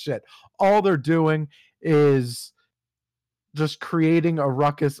of that shit. All they're doing is just creating a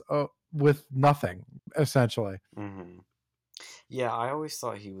ruckus with nothing, essentially. Mm-hmm. Yeah, I always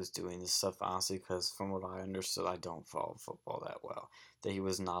thought he was doing this stuff, honestly, because from what I understood, I don't follow football that well, that he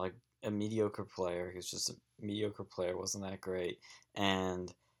was not a mediocre player. He was just a mediocre player, wasn't that great,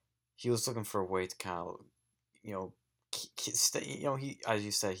 and he was looking for a way to kind of, stay, he, as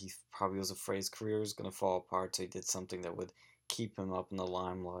you said, he probably was afraid his career was going to fall apart, so he did something that would keep him up in the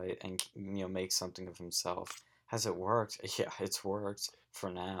limelight and, make something of himself. Has it worked? Yeah, it's worked for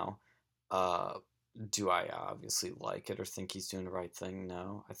now. Do I obviously like it or think he's doing the right thing?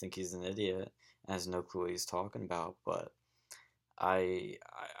 No. I think he's an idiot and has no clue what he's talking about, but I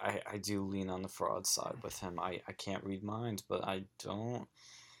do lean on the fraud side with him. I can't read minds, but I don't...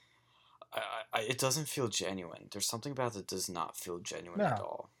 it doesn't feel genuine. There's something about it that does not feel genuine at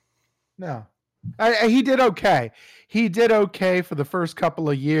all. No. He did okay. He did okay for the first couple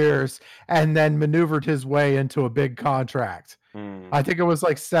of years and then maneuvered his way into a big contract. I think it was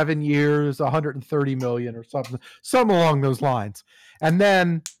like 7 years, 130 million or something along those lines. And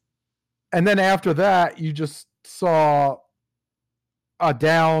then after that, you just saw a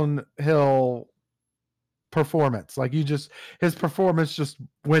downhill performance. Like his performance just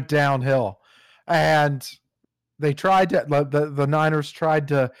went downhill. And they tried to, the Niners tried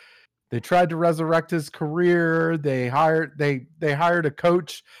to resurrect his career. They hired a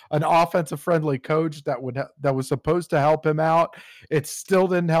coach, an offensive friendly coach that was supposed to help him out. It still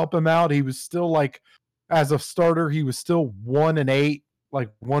didn't help him out. He was still like, as a starter, he was still 1-8, like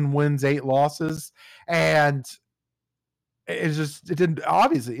 1 wins, 8 losses. And it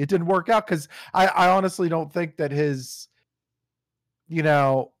didn't work out because I honestly don't think that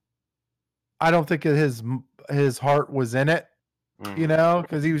I don't think his heart was in it.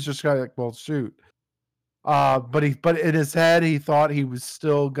 Because he was just kind of like, well, shoot. But in his head, he thought he was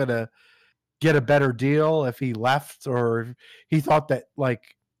still gonna get a better deal if he left, or if he thought that,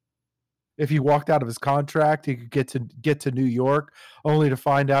 like, if he walked out of his contract, he could get to New York, only to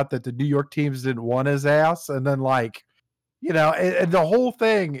find out that the New York teams didn't want his ass, and then and the whole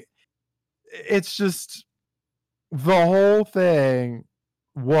thing. It's just the whole thing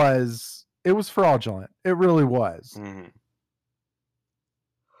was fraudulent. It really was. Mm-hmm.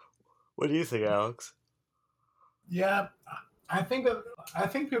 What do you think, Alex? Yeah, I think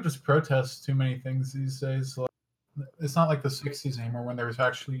people just protest too many things these days. Like, it's not like the 60s anymore when there was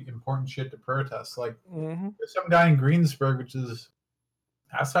actually important shit to protest. Like, there's some guy in Greensburg, which is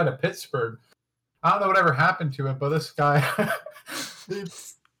outside of Pittsburgh. I don't know whatever happened to it, but this guy he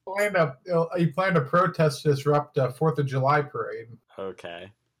planned a protest to disrupt a 4th of July parade.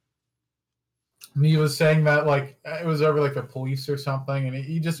 Okay. And he was saying that, like, it was over, like, the police or something, and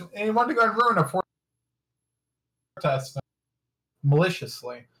he wanted to go and ruin a 4th protest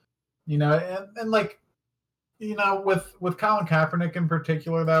maliciously, and like, with Colin Kaepernick in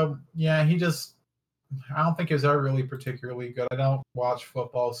particular, though, yeah, I don't think he was ever really particularly good. I don't watch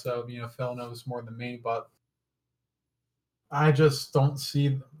football, so, Phil knows more than me, but I just don't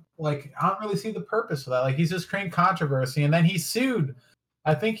see, like, I don't really see the purpose of that. Like, he's just creating controversy, and then he sued.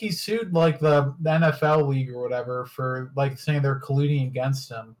 I think he sued, like, the NFL league or whatever for, like, saying they're colluding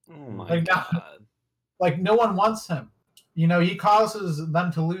against him. Oh my God. Like, no one wants him. He causes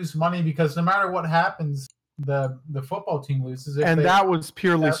them to lose money because no matter what happens, the football team loses. That was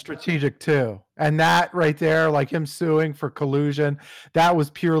purely strategic too. And that right there, like him suing for collusion, that was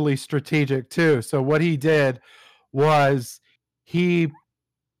purely strategic too. So what he did was he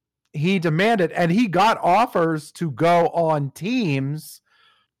demanded, and he got offers to go on teams,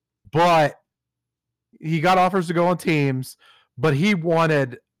 but he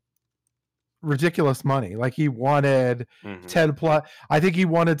wanted ridiculous money. Like, he wanted 10 plus, I think he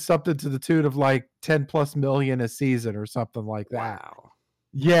wanted something to the tune of like 10 plus million a season or something like that. Wow.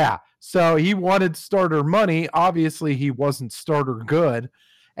 Yeah. So he wanted starter money. Obviously he wasn't starter good.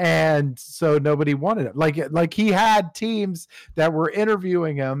 And so nobody wanted it. Like he had teams that were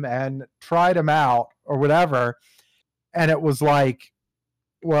interviewing him and tried him out or whatever. And it was like,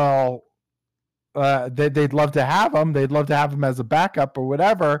 well, they'd love to have him. They'd love to have him as a backup or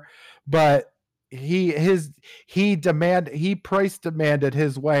whatever. But he price demanded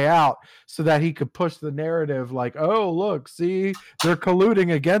his way out so that he could push the narrative like, oh, look, see, they're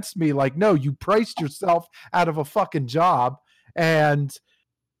colluding against me. Like, no, you priced yourself out of a fucking job. And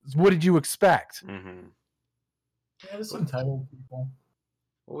what did you expect? Yeah, it's entitled people.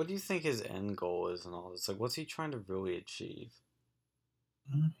 What do you think his end goal is and all this? Like, what's he trying to really achieve?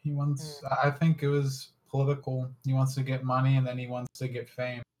 He wants. I think it was political. He wants to get money, and then he wants to get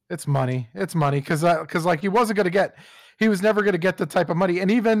fame. It's money. It's money because like he wasn't going to get. He was never going to get the type of money,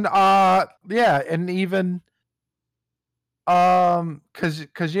 and even because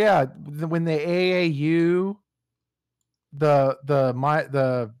yeah, when the AAU,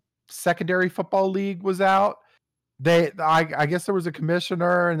 the secondary football league was out, I guess there was a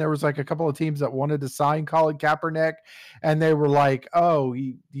commissioner and there was like a couple of teams that wanted to sign Colin Kaepernick, and they were like, oh,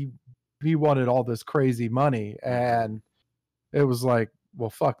 he wanted all this crazy money, and it was like, well,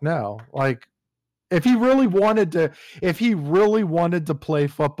 fuck no. Like, if he really wanted to play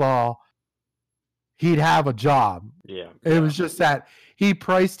football, he'd have a job. Yeah. It was just that he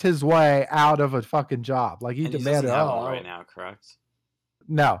priced his way out of a fucking job. Like, he demanded. He doesn't have one right now, correct?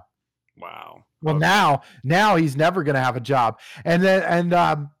 No. Wow. Well, okay. now he's never going to have a job,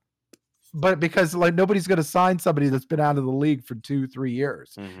 but because like nobody's going to sign somebody that's been out of the league for 2-3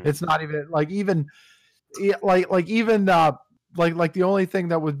 years. Mm-hmm. It's not even like the only thing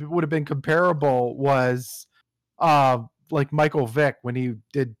that would have been comparable was like Michael Vick when he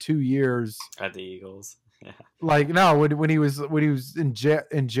did 2 years at the Eagles. Yeah. Like no, when he was in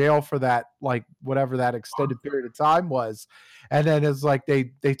jail for that, like whatever that extended period of time was, and then it's like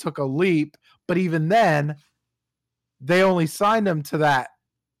they took a leap, but even then, they only signed him to that.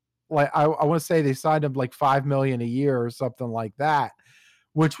 Like I want to say they signed him like $5 million a year or something like that,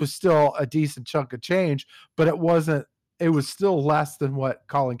 which was still a decent chunk of change, but it wasn't. It was still less than what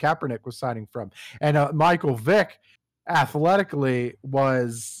Colin Kaepernick was signing from, and Michael Vick, athletically,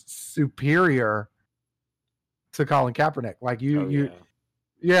 was superior to Colin Kaepernick. Like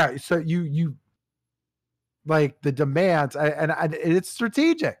yeah. So you like the demands, and it's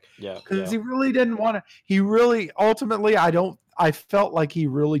strategic. Yeah, because he really didn't want to. He really ultimately, I felt like he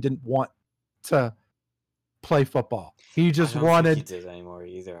really didn't want to play football. He just wanted. Think he did anymore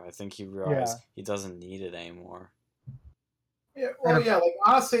either. I think he realized he doesn't need it anymore. Yeah, well, yeah. Like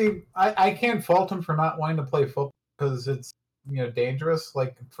honestly, I can't fault him for not wanting to play football because it's dangerous.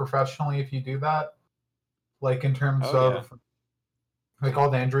 Like professionally, if you do that. Like in terms of like all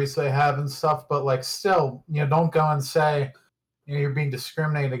the injuries they have and stuff, but like still, don't go and say you're being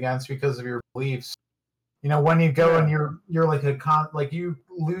discriminated against because of your beliefs. When you go and you're like like you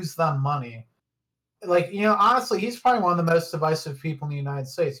lose them money. Like honestly, he's probably one of the most divisive people in the United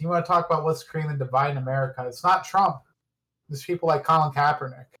States. You want to talk about what's creating the divide in America? It's not Trump. It's people like Colin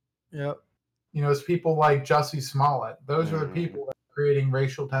Kaepernick. Yep. It's people like Jussie Smollett. Those are the people that are creating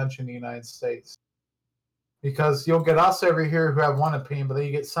racial tension in the United States. Because you'll get us over here who have one opinion, but then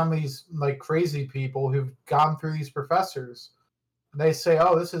you get some of these like crazy people who've gone through these professors. They say,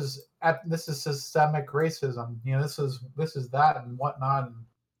 "Oh, this is systemic racism. This is that and whatnot. And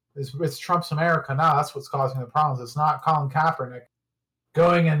it's Trump's America now. That's what's causing the problems. It's not Colin Kaepernick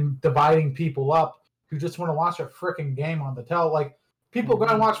going and dividing people up who just want to watch a freaking game on the tel. Like people go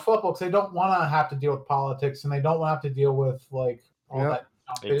and watch football because they don't want to have to deal with politics and they don't want to have to deal with like all that.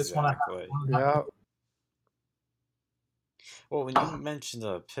 They just want to have. Well, when you mentioned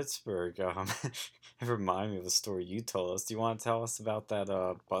Pittsburgh, it reminded me of the story you told us. Do you want to tell us about that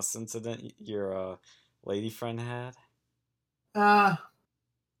bus incident your lady friend had? Yes,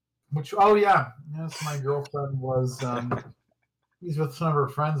 my girlfriend was. He's with some of her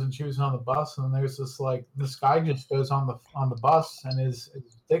friends, and she was on the bus, and there's this guy just goes on the bus, and his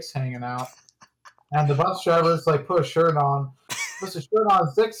dick's hanging out, and the bus driver's like put a shirt on. Puts a shirt on,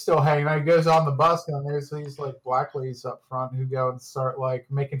 his dick's still hanging out. He goes on the bus, and there's these like black ladies up front who go and start like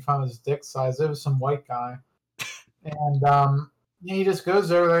making fun of his dick size. It was some white guy, and he just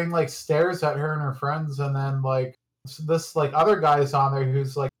goes over there and like stares at her and her friends, and then like this like other guy's on there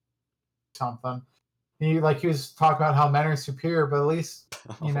who's like something. He was talking about how men are superior, but at least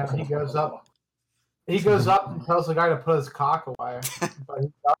he goes up. He goes up and tells the guy to put his cock away, but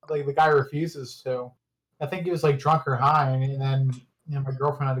the guy refuses to. I think he was like drunk or high, and then my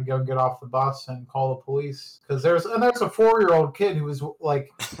girlfriend had to go get off the bus and call the police because there's a 4-year-old kid who was like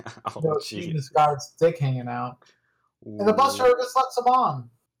seeing this guy's dick hanging out, and the bus driver just lets him on.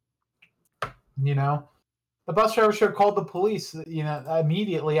 The bus driver should have called the police,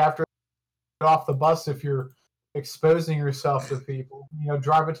 immediately after get off the bus if you're exposing yourself to people.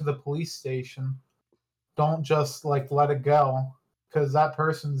 Drive it to the police station. Don't just like let it go. Because that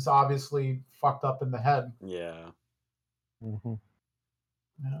person's obviously fucked up in the head. Yeah. Mm-hmm.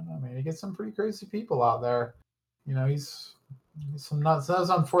 I mean, you get some pretty crazy people out there. He's some nuts. That was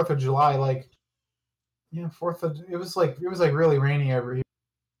on 4th of July. Like, it was like really rainy over here.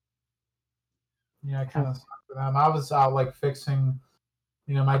 I kind of sucked for them. I was out like fixing,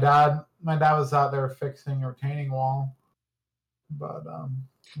 my dad was out there fixing a retaining wall, but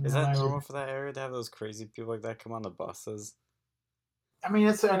is that normal for that area to have those crazy people like that come on the buses? I mean,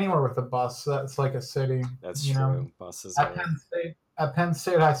 it's anywhere with a bus. That's like a city. That's true. Buses at Penn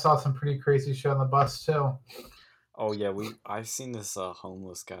State, I saw some pretty crazy shit on the bus too. Oh yeah, I've seen this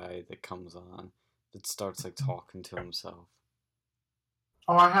homeless guy that comes on that starts like talking to himself.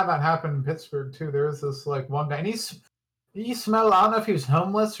 Oh, I had that happen in Pittsburgh too. There was this like one guy, and he smelled. I don't know if he was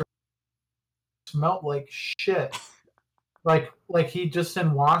homeless or smelled like shit. like he just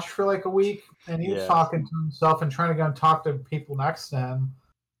didn't wash for like a week, and he was talking to himself and trying to go and talk to people next to him,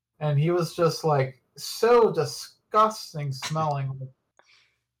 and he was just like so disgusting smelling.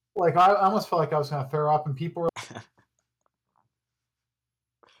 Like I almost felt like I was gonna throw up, and people were.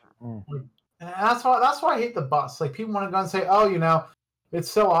 And that's why I hate the bus. Like people want to go and say, "Oh, it's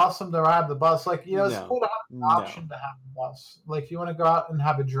so awesome to ride the bus." Like it's cool to have the option to have the bus. Like if you want to go out and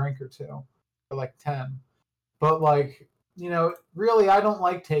have a drink or two, or like 10, but like really, I don't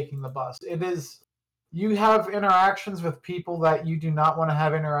like taking the bus. It is you have interactions with people that you do not want to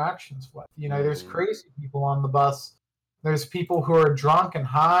have interactions with. There's crazy people on the bus. There's people who are drunk and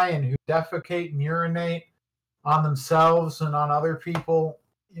high and who defecate and urinate on themselves and on other people.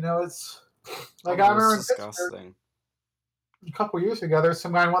 It's like I remember disgusting. A couple years ago, there's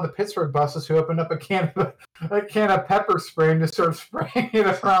some guy on one of the Pittsburgh buses who opened up a can of pepper spray and just started spraying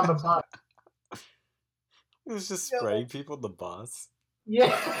it around the bus. It was just spraying people in the bus. Yeah,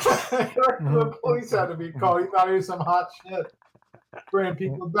 the police had to be called. He thought he was some hot shit, spraying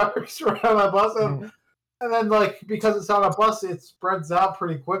people with pepper spray on the bus, and then like because it's on a bus, it spreads out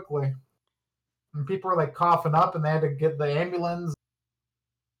pretty quickly, and people were like coughing up, and they had to get the ambulance.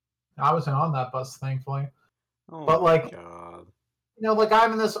 I wasn't on that bus, thankfully. Oh but like, God. Like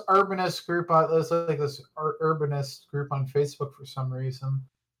I'm in this urbanist group. There's like this urbanist group on Facebook for some reason.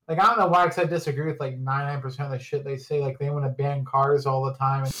 Like I don't know why, because I disagree with like 99% of the shit they say. Like they want to ban cars all the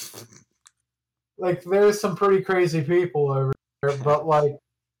time. And, like there's some pretty crazy people over there, but like,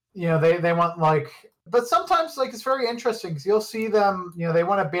 they want like. But sometimes like it's very interesting because you'll see them. They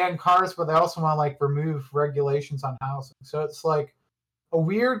want to ban cars, but they also want to like remove regulations on housing. So it's like a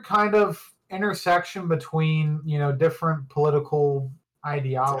weird kind of intersection between different political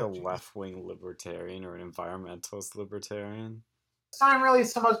ideologies. It's like a left-wing libertarian or an environmentalist libertarian. It's not really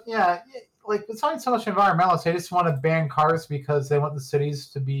so much, like it's not so much environmentalists. They just want to ban cars because they want the cities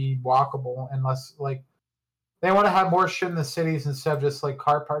to be walkable, unless like they want to have more shit in the cities instead of just like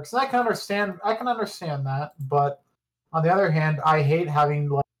car parks. And I can understand that, but on the other hand, I hate having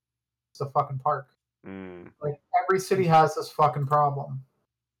like the fucking park. Like every city has this fucking problem.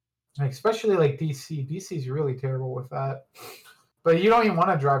 Like, especially like DC. DC's really terrible with that. But you don't even want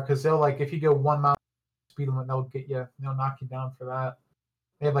to drive because they'll like if you go 1 mile speed limit, they'll knock you down for that.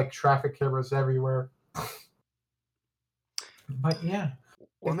 They have like traffic cameras everywhere. But yeah.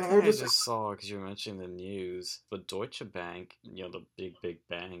 One thing I just saw, because you were mentioning the news, but Deutsche Bank, the big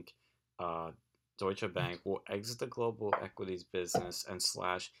bank, Deutsche Bank will exit the global equities business and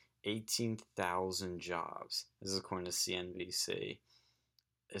slash 18,000 jobs. This is according to CNBC.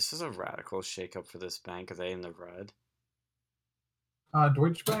 This is a radical shakeup for this bank. Are they in the red?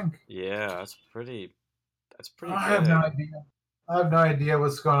 Deutsche Bank? Yeah, that's pretty I have no idea. I have no idea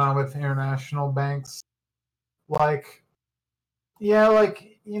what's going on with international banks. Like,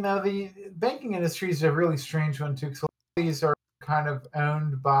 the banking industry is a really strange one too, because these are kind of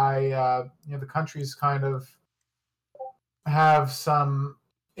owned by, the countries kind of have some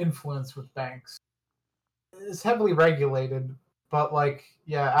influence with banks. It's heavily regulated, but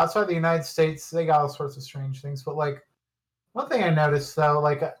outside the United States, they got all sorts of strange things. But one thing I noticed though,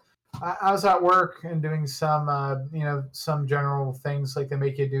 I was at work and doing some, some general things like they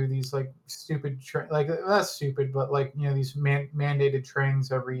make you do these stupid, not stupid, but these mandated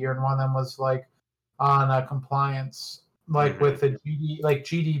trainings every year. And one of them was on compliance, with the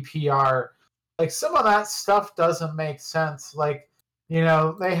GDPR. Some of that stuff doesn't make sense. They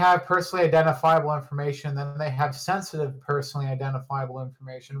have personally identifiable information, then they have sensitive personally identifiable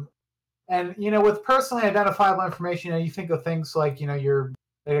information. And, with personally identifiable information, you think of things your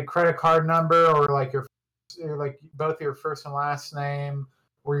a credit card number or both your first and last name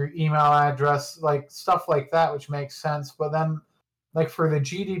or your email address, stuff like that, which makes sense. But then for the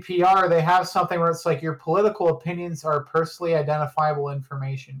GDPR, they have something where it's your political opinions are personally identifiable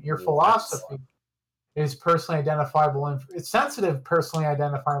information. Your philosophy is personally identifiable. It's sensitive personally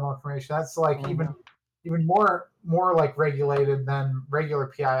identifiable information. That's even more regulated than regular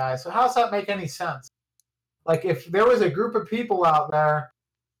PII. So how does that make any sense? If there was a group of people out there,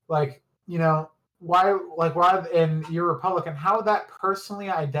 and you're Republican, how would that personally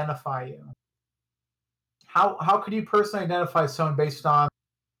identify you? How could you personally identify someone based on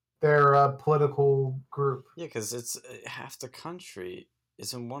their political group? Yeah, because it's half the country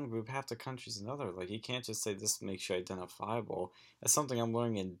is in one group, half the country's in another. Like, you can't just say this makes you identifiable. That's something I'm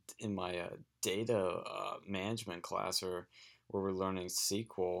learning in my data management class, or where we're learning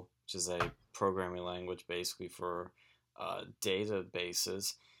SQL, which is a programming language basically for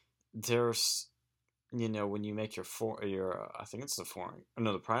databases. There's, when you make your I think it's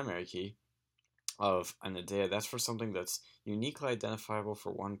the primary key of an data, that's for something that's uniquely identifiable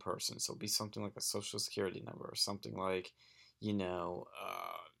for one person. So it'll be something like a social security number, or something like,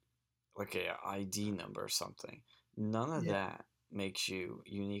 like a ID number or something. None of that makes you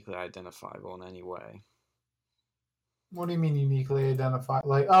uniquely identifiable in any way. What do you mean uniquely identified?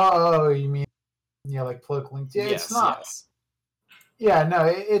 Like, oh, you mean like political links? Yeah, yes, it's not. Yes. Yeah, no,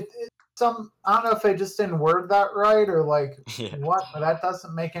 it I don't know if they just didn't word that right or like what, but that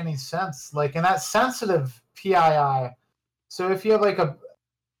doesn't make any sense. Like, in that sensitive PII. So if you have like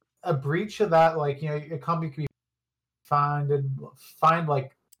a breach of that, like, a company could be fined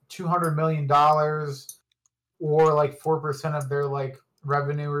like $200 million, or like 4% of their like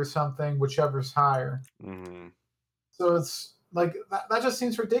revenue or something, whichever's higher. Mm-hmm. So it's like that just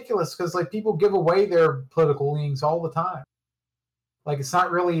seems ridiculous, because like people give away their political leanings all the time. Like, it's not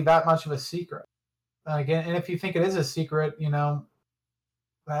really that much of a secret. Again, and if you think it is a secret,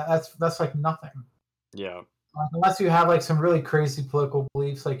 that's like nothing. Yeah. Unless you have like some really crazy political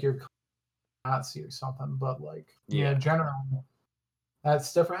beliefs, like you're Nazi or something. But like, generally,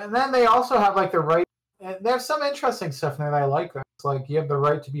 that's different. And then they also have like the right. And there's some interesting stuff in there that I like. That's like you have the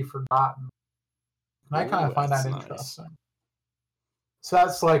right to be forgotten. And I kind of find that interesting. Nice. So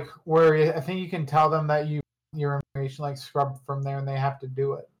that's like where I think you can tell them that your information like scrubbed from there, and they have to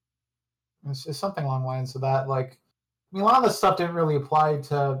do it. It's something along the lines of that. Like, I mean, a lot of this stuff didn't really apply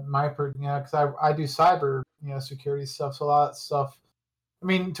to my, because I do cyber, security stuff. So a lot of stuff, I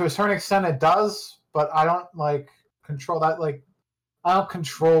mean, to a certain extent it does, but I don't like control that. Like, I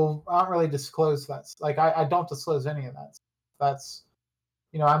don't really disclose that. Like, I don't disclose any of that. That's,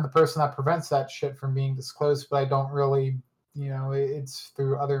 I'm the person that prevents that shit from being disclosed, but I don't really, it's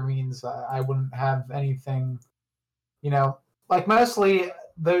through other means. I wouldn't have anything, like mostly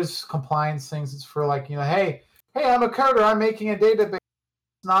those compliance things. It's for like, hey, I'm a coder. I'm making a database.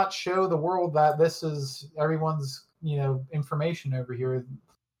 Not show the world that this is everyone's, information over here.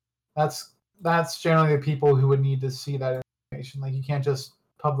 That's generally the people who would need to see that information. Like, you can't just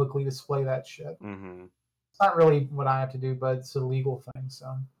publicly display that shit. Mm-hmm. It's not really what I have to do, but it's a legal thing.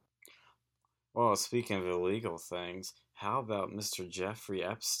 So. Well, speaking of illegal things, how about Mr. Jeffrey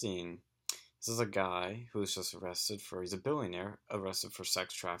Epstein? This is a guy who was just he's a billionaire, arrested for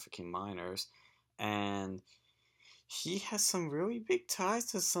sex trafficking minors, and he has some really big ties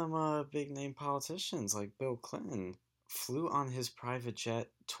to some big name politicians, like Bill Clinton. Flew on his private jet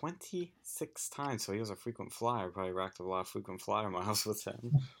 26 times, so he was a frequent flyer, probably racked up a lot of frequent flyer miles with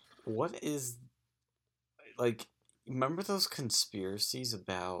him. What is, like, remember those conspiracies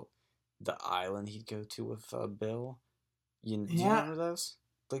about the island he'd go to with Bill? Do you remember those?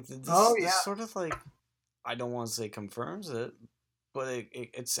 Like, this sort of, like, I don't want to say confirms it, but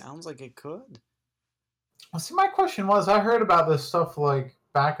it sounds like it could. Well, see, my question was, I heard about this stuff, like,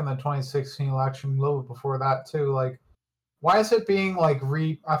 back in the 2016 election, a little bit before that, too. Like, why is it being, like,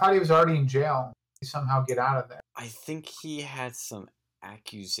 I thought he was already in jail. He somehow get out of there. I think he had some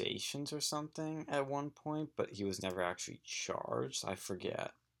accusations or something at one point, but he was never actually charged. I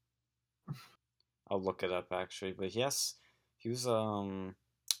forget. I'll look it up, actually. But yes, he was,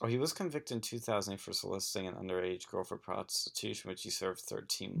 he was convicted in 2008 for soliciting an underage girl for prostitution, which he served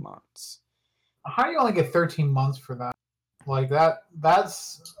 13 months. How do you only get 13 months for that? Like,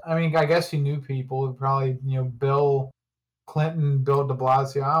 that's, I mean, I guess he knew people. Who probably, Bill Clinton, Bill de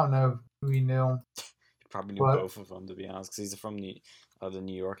Blasio. I don't know who he knew. He probably knew both of them, to be honest, because he's from the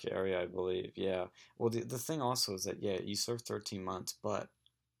New York area, I believe. Yeah. Well, the thing also is that, you served 13 months, but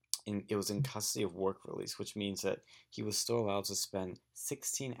it was in custody of work release, which means that he was still allowed to spend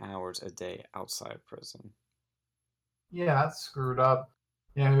 16 hours a day outside prison. Yeah, that's screwed up.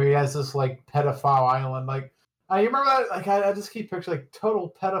 He has this, like, pedophile island. Like, you remember that? Like, I just keep picturing, like,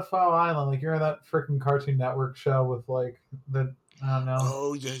 total pedophile island. Like, you're in that freaking Cartoon Network show with, like, I don't know.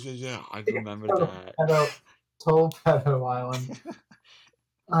 Oh, yeah. I remember that. Total pedo island.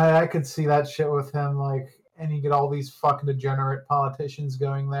 I could see that shit with him, like, and you get all these fucking degenerate politicians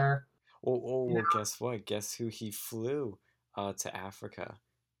going there. Well, guess what? Guess who he flew to Africa?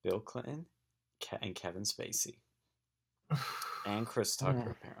 Bill Clinton and Kevin Spacey. And Chris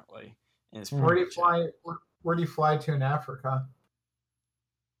Tucker, apparently. And it's Where do you fly? Where do you fly to in Africa?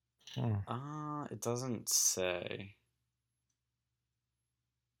 It doesn't say.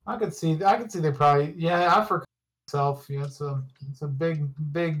 I could see they probably Africa itself. Yeah, it's a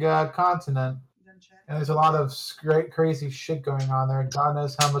big continent, and there's a lot of great crazy shit going on there. And God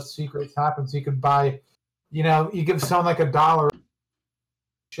knows how much secrets happen. So you could buy, you give someone like $1,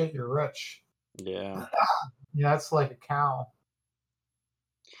 shit, you're rich. Yeah. Yeah, that's like a cow.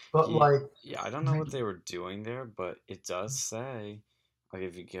 But I don't know what they were doing there, but it does say, like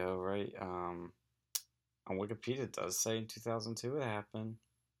if you go right on Wikipedia, it does say in 2002 it happened.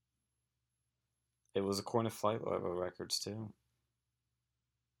 It was according to Flight Level Records too.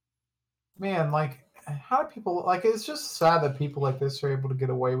 Man, how do people it's just sad that people like this are able to get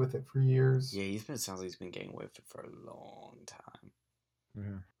away with it for years. Yeah, sounds like he's been getting away with it for a long time.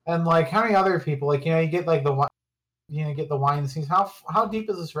 Yeah. And how many other people, you get get the Weinsteins. How deep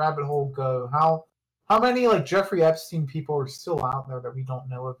does this rabbit hole go? How many Jeffrey Epstein people are still out there that we don't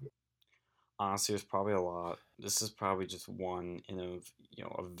know of yet? Honestly, there's probably a lot. This is probably just one in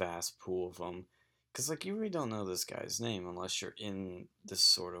a vast pool of them. Because, you really don't know this guy's name unless you're in this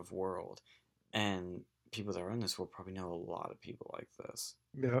sort of world. And people that are in this world probably know a lot of people like this.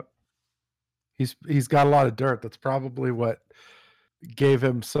 Yeah. He's got a lot of dirt. That's probably what gave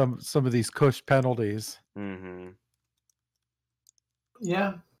him some of these cush penalties. Mm-hmm.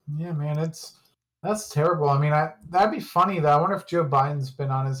 Yeah, man, that's terrible. I mean, that'd be funny though. I wonder if Joe Biden's been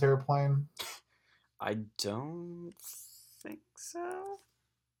on his airplane. I don't think so.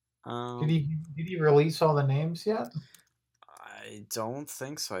 Did he release all the names yet? I don't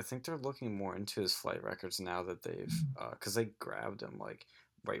think so. I think they're looking more into his flight records now that they've, because they grabbed him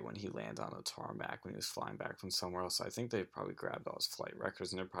right when he landed on the tarmac when he was flying back from somewhere else. So I think they've probably grabbed all his flight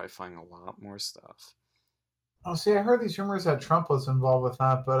records and they're probably finding a lot more stuff. Oh, see, I heard these rumors that Trump was involved with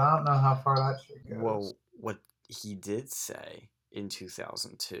that, but I don't know how far that shit goes. Well, what he did say in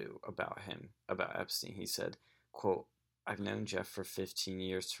 2002 about Epstein, he said, quote, "I've known Jeff for 15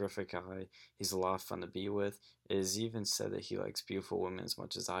 years, terrific guy. He's a lot of fun to be with. It is even said that he likes beautiful women as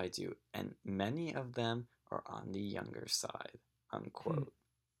much as I do, and many of them are on the younger side," unquote.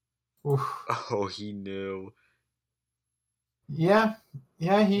 Oof. Oh, he knew. Yeah,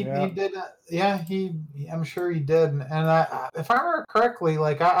 he did. I'm sure he did. And if I remember correctly,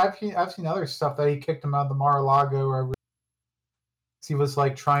 I've seen other stuff that he kicked him out of the Mar-a-Lago, or he was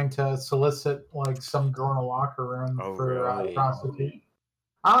trying to solicit some girl in a locker room for prostitution.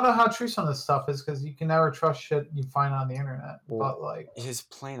 I don't know how true some of this stuff is because you can never trust shit you find on the internet. Well, but his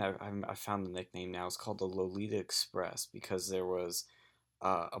plane, I found the nickname now. It's called the Lolita Express because there was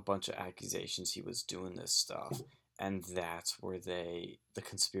a bunch of accusations he was doing this stuff. And that's where the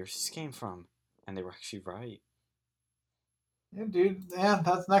conspiracies came from. And they were actually right. Yeah, dude. Yeah,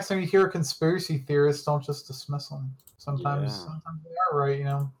 that's next time you hear a conspiracy theorist, don't just dismiss them. Sometimes they are right,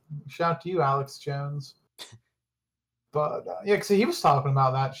 Shout out to you, Alex Jones. But, yeah, because he was talking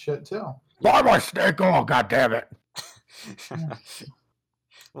about that shit, too. Buy my steak on, goddammit. Yeah.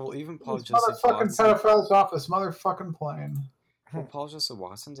 Well, even Paul Joseph Watson. Motherfucking pedophiles off this motherfucking plane. Well, Paul Joseph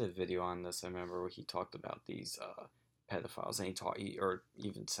Watson did a video on this. I remember where he talked about these pedophiles and or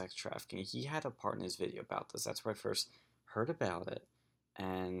even sex trafficking. He had a part in his video about this. That's where I first heard about it,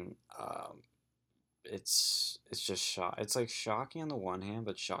 and it's just It's shocking on the one hand,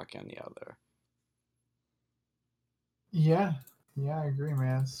 but shocking on the other. Yeah, I agree,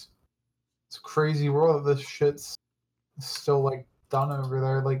 man. It's a crazy world that this shit's still done over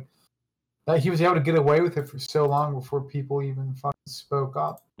there. That he was able to get away with it for so long before people even fucking spoke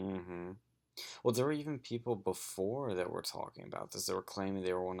up. Mm-hmm. Well, there were even people before that were talking about this. They were claiming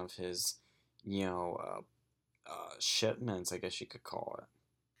they were one of his, shipments, I guess you could call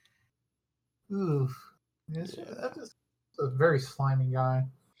it. Oof. That's just a very slimy guy.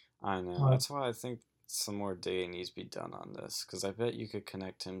 I know. That's why I think some more digging needs to be done on this, because I bet you could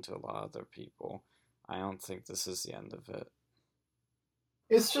connect him to a lot of other people. I don't think this is the end of it.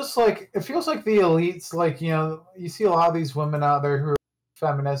 It's just it feels like the elites, you see a lot of these women out there who are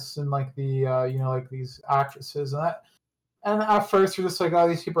feminists and these actresses and at first you're just oh,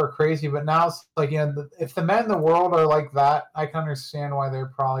 these people are crazy, but now it's if the men in the world are like that, I can understand why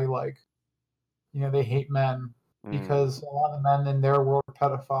they're probably they hate men because a lot of the men in their world are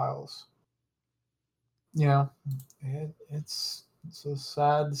pedophiles. It's a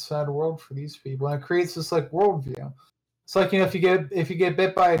sad world for these people, and it creates this worldview. It's if you get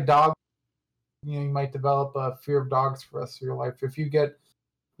bit by a dog, you might develop a fear of dogs for the rest of your life. If you get,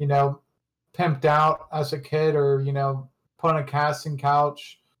 pimped out as a kid, or put on a casting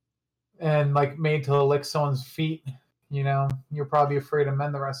couch and made to lick someone's feet, you'll probably be afraid of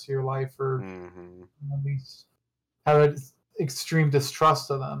men the rest of your life, or at least have an extreme distrust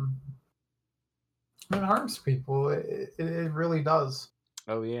of them. It harms people. It really does.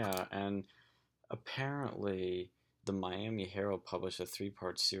 Oh yeah, and apparently the Miami Herald published a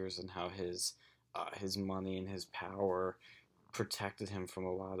 3-part series on how his money and his power protected him from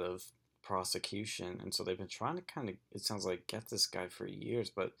a lot of prosecution, and so they've been trying to kind of, it sounds like, get this guy for years,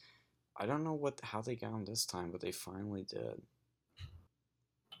 but I don't know how they got him this time, but they finally did.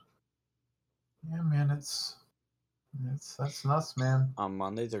 Yeah, man, that's nuts, man. On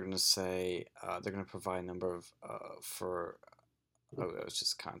Monday, they're gonna say they're gonna provide a number of for. Oh, it was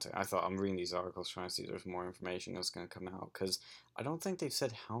just content. I thought I'm reading these articles trying to see if there's more information that's gonna come out, because I don't think they've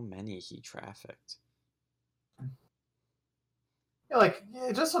said how many he trafficked. Yeah,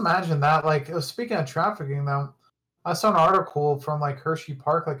 just imagine that. Like, speaking of trafficking, though, I saw an article from like Hershey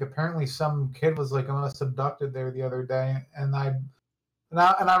Park. Like, apparently some kid was like almost abducted there the other day, and I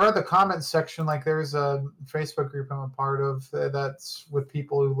read the comment section. Like, there's a Facebook group I'm a part of that's with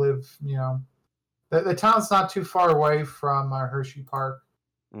people who live. The town's not too far away from Hershey Park.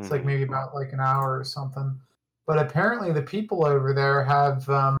 It's like maybe about like an hour or something. But apparently, the people over there have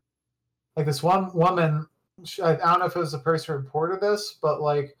like this one woman. I don't know if it was the person who reported this, but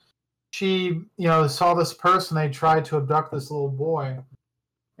like she, saw this person. They tried to abduct this little boy,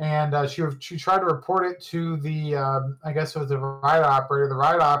 and she tried to report it to the I guess it was the ride operator. The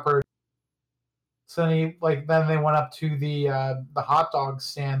ride operator. So then they went up to the hot dog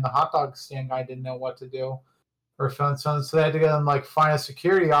stand. The hot dog stand guy didn't know what to do or find something, so they had to go and like find a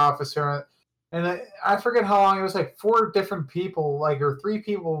security officer. And I forget how long it was, like 4 different people, like, or 3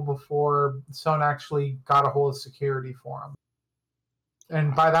 people before someone actually got a hold of security for him.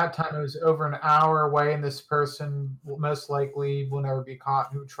 And by that time, it was over an hour away, and this person most likely will never be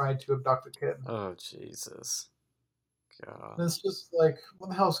caught who tried to abduct a kid. Oh, Jesus. God. And it's just like, what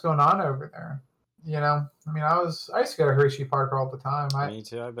the hell's going on over there? I mean, I used to go to Hershey Park all the time. Me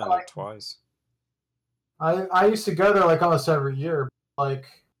too. I've been there twice. I used to go there like almost every year. Like,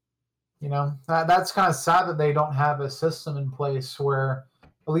 that's kind of sad that they don't have a system in place where,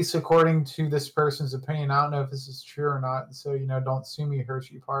 at least according to this person's opinion, I don't know if this is true or not, so don't sue me,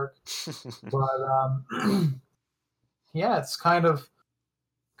 Hershey Park. But yeah, it's kind of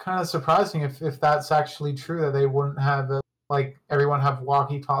surprising if that's actually true, that they wouldn't have like everyone have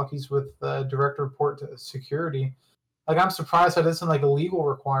walkie-talkies with direct report to security. Like, I'm surprised that isn't like a legal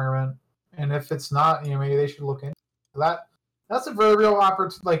requirement, and if it's not, maybe they should look into that. That's a very real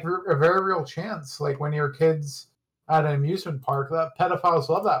opportunity, like a very real chance. Like, when your kids at an amusement park, that pedophiles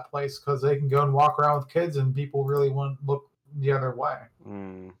love that place because they can go and walk around with kids, and people really won't look the other way.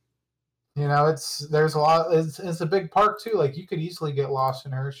 There's a lot. It's a big park too. Like, you could easily get lost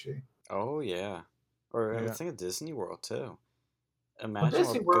in Hershey. Oh yeah, or I think of Disney World too. Imagine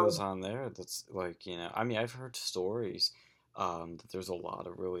what goes on there. That's like, I mean, I've heard stories that there's a lot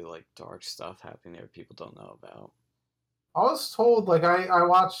of really like dark stuff happening there people don't know about. I was told, like, I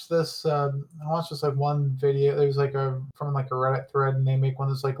watched this like one video. It was like from like a Reddit thread, and they make one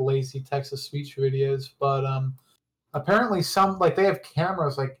of those like lazy Texas speech videos. But apparently some, like, they have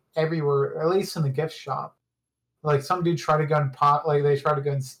cameras like everywhere, at least in the gift shop. Like, some dude tried to go and they tried to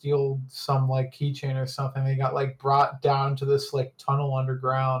go and steal some like keychain or something. They got like brought down to this like tunnel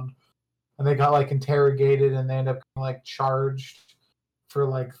underground, and they got like interrogated, and they ended up like charged for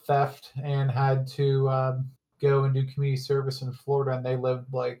like theft, and had to go and do community service in Florida, and they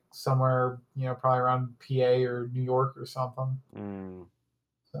lived like somewhere, probably around PA or New York or something.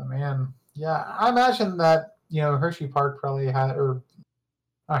 So, man, yeah, I imagine that, Hershey Park probably had, or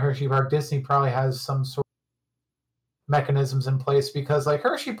not Hershey Park, Disney probably has some sort of mechanisms in place, because like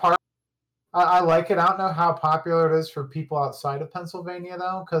Hershey Park, I like it. I don't know how popular it is for people outside of Pennsylvania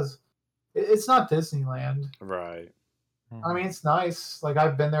though, because it's not Disneyland. Right. I mean, it's nice. Like,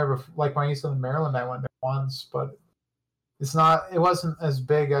 I've been there before. Like, when I used to live in Maryland, I went there once, but it wasn't as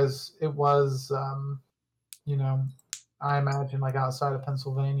big as it was, I imagine, like, outside of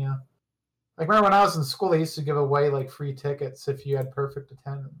Pennsylvania. Like, remember when I was in school, they used to give away like free tickets if you had perfect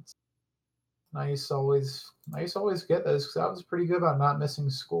attendance. And I used to always get those, because I was pretty good about not missing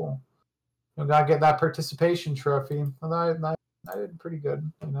school. Gotta get that participation trophy. And I did pretty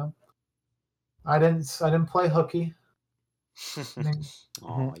good. I didn't play hooky.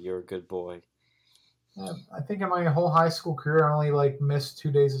 Oh, you're a good boy. Yeah, I think in my whole high school career, I only like missed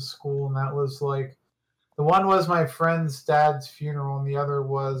 2 days of school, and that was like, the one was my friend's dad's funeral, and the other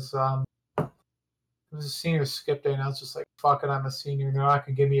was it was a senior skip day, and I was just like, fuck it, I'm a senior, and they're not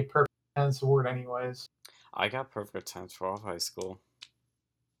gonna give me a perfect attendance award anyways. I got perfect attendance for all high school.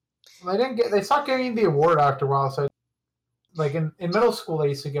 They stopped giving me the award after a while, so like in middle school they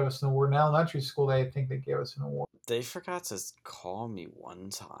used to give us an award. In elementary school, I think they gave us an award. They forgot to call me one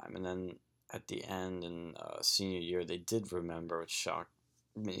time, and then at the end in senior year, they did remember, which shocked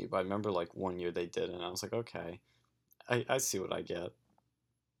me. But I remember like one year they did, and I was like, okay, I see what I get.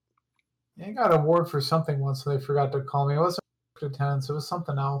 Yeah, I got an award for something once, and they forgot to call me. It wasn't attendance; it was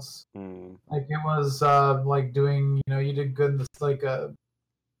something else. Like it was like doing, you did good in this, like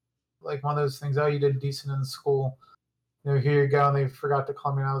one of those things. Oh, you did decent in school. Here you go, and they forgot to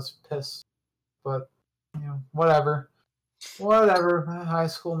call me, and I was pissed. But whatever. High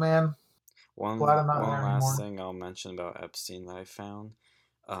school, man. One last thing I'll mention about Epstein that I found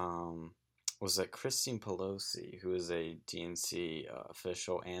was that Christine Pelosi, who is a DNC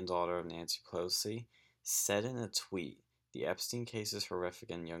official and daughter of Nancy Pelosi, said in a tweet, "The Epstein case is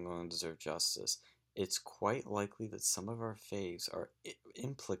horrific and young women deserve justice. It's quite likely that some of our faves are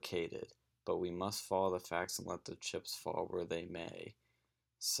implicated, but we must follow the facts and let the chips fall where they may."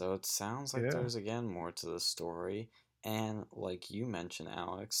 So it sounds like there's again more to the story. And like you mentioned,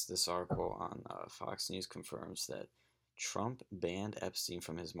 Alex, this article on Fox News confirms that Trump banned Epstein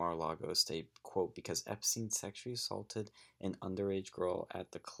from his Mar-a-Lago estate, quote, because Epstein sexually assaulted an underage girl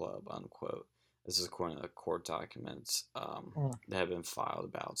at the club, unquote. This is according to court documents that have been filed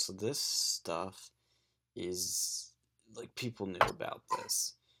about. So this stuff is, like, people knew about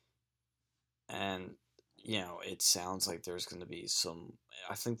this. And, it sounds like there's going to be some,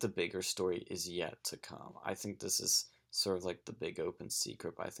 I think the bigger story is yet to come. I think this is sort of like the big open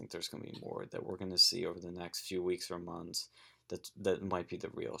secret, but I think there's going to be more that we're going to see over the next few weeks or months that might be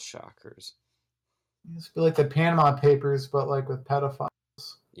the real shockers. It's like the Panama Papers, but like with pedophiles.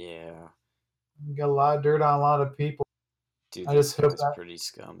 Yeah. You got a lot of dirt on a lot of people. Dude, this guy's pretty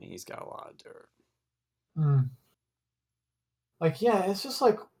scummy. He's got a lot of dirt. Like, yeah, it's just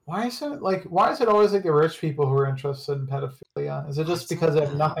like, why is it always like the rich people who are interested in pedophilia? Is it just because they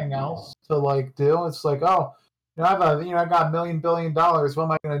have nothing else to like do? It's like, oh, I got $1 million billion. What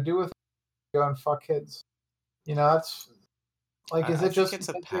am I going to do with it? Go and fuck kids. That's like, is it just? It's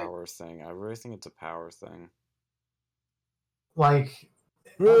a power thing. I really think it's a power thing. Like,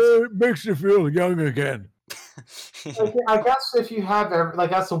 it makes you feel young again. Like, I guess if you have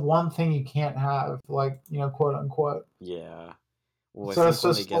that's the one thing you can't have, like, quote unquote. Yeah. Well, I think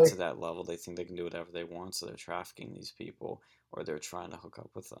when they get to that level, they think they can do whatever they want, so they're trafficking these people, or they're trying to hook up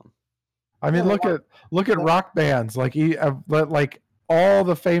with them. I mean, look at rock bands. Like all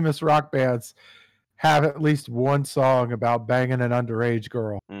the famous rock bands have at least one song about banging an underage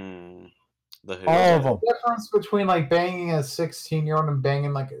girl. All of them. The difference between like banging a 16-year-old and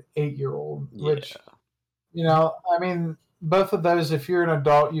banging like an 8-year-old, which, I mean, both of those, if you're an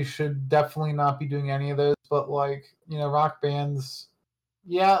adult, you should definitely not be doing any of those. But like, rock bands,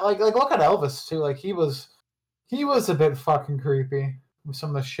 like look at Elvis too. Like he was a bit fucking creepy with some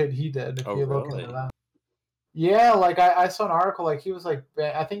of the shit he did. If you look into that, yeah, like I saw an article like he was like,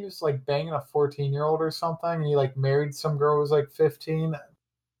 I think he was like banging a 14-year-old or something. And he like married some girl who was like 15.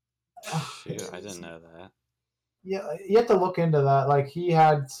 Shoot, I didn't know that. Yeah, you have to look into that. Like he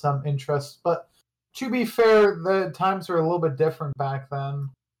had some interest, but to be fair, the times were a little bit different back then,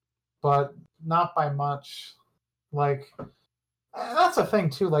 but not by much. Like that's a thing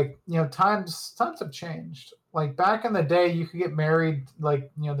too. Like times have changed. Like back in the day, you could get married.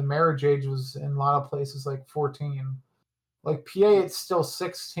 Like the marriage age was in a lot of places like 14. Like PA, it's still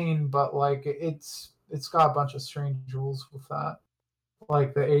 16, but like it's got a bunch of strange rules with that.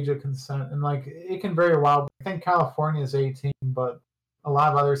 Like the age of consent, and like it can vary wild. I think California is 18, but a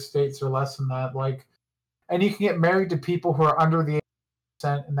lot of other states are less than that. Like, and you can get married to people who are under the age of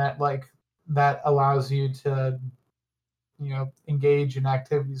consent, and that allows you to, engage in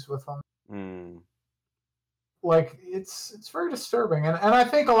activities with them. Like it's very disturbing, and I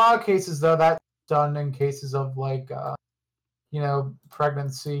think a lot of cases though that's done in cases of like,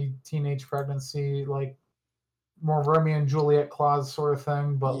 pregnancy, teenage pregnancy, like more Romeo and Juliet clause sort of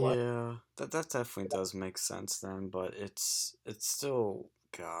thing. But yeah, that definitely does make sense then. But it's still,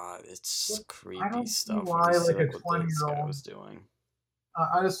 God, it's creepy stuff. Why like a 20-year-old was doing.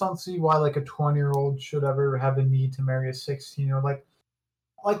 I just don't see why like a 20-year-old should ever have the need to marry a 16-year-old. Like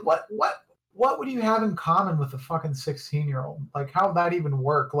what would you have in common with a fucking 16-year-old? Like how would that even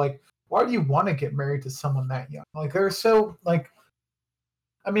work? Like why do you want to get married to someone that young? Like they're so like.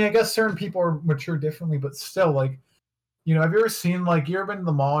 I mean, I guess certain people are mature differently, but still, like, have you ever seen, like, you ever been to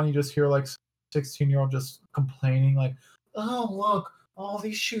the mall and you just hear, like, 16-year-old just complaining, like, oh, look, all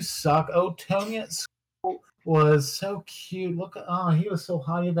these shoes suck. Oh, Tony at school was so cute. Look, oh, he was so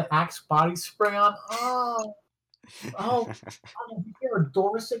hot. He had the Axe body spray on. Oh. Oh, you hear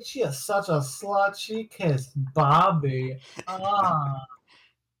Dorset? She is such a slut. She kissed Bobby. Ah,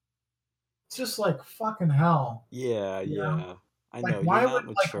 it's just like fucking hell. Yeah, You know? yeah. I Like, know you're why would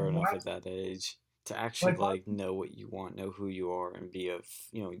not mature enough at that age to actually why? like know what you want, know who you are, and be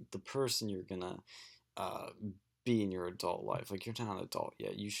the person you're gonna uh be in your adult life. Like you're not an adult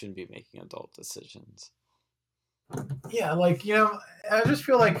yet. You shouldn't be making adult decisions. Yeah, like I just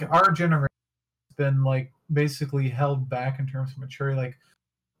feel like our generation has been like basically held back in terms of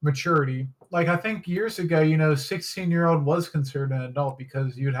maturity. Like I think years ago, 16-year-old was considered an adult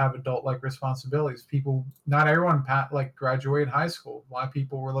because you'd have adult like responsibilities. People, not everyone like graduated high school. A lot of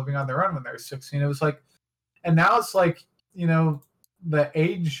people were living on their own when they were 16. It was like, and now it's like, the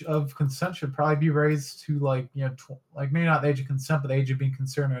age of consent should probably be raised to like, like maybe not the age of consent, but the age of being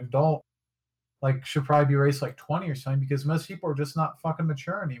considered an adult, like should probably be raised to like 20 or something because most people are just not fucking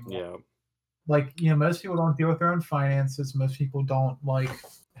mature anymore. Yeah. Like, most people don't deal with their own finances. Most people don't like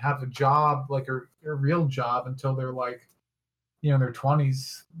have a job, like a real job until they're like, in their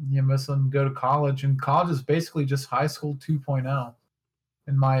 20s. Most of them go to college, and college is basically just high school 2.0,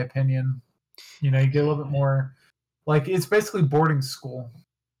 in my opinion. You get a little bit more, like it's basically boarding school.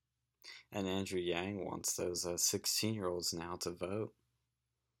 And Andrew Yang wants those 16-year-olds now to vote.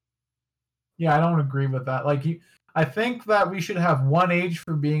 Yeah, I don't agree with that. Like, I think that we should have one age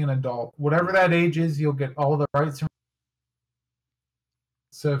for being an adult. Whatever that age is, you'll get all the rights.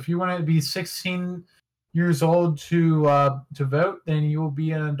 So if you want to be 16 years old to vote, then you will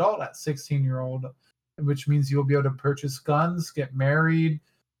be an adult at 16-year-old, which means you'll be able to purchase guns, get married,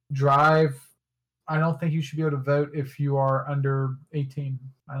 drive. I don't think you should be able to vote if you are under 18.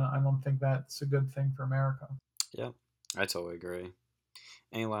 I don't think that's a good thing for America. Yeah, I totally agree.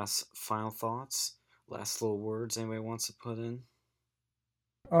 Any last final thoughts? Last little words anybody wants to put in?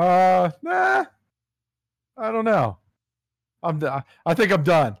 Nah. I don't know. I think I'm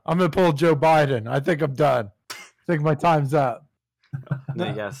done. I'm gonna pull Joe Biden. I think I'm done. I think my time's up. No,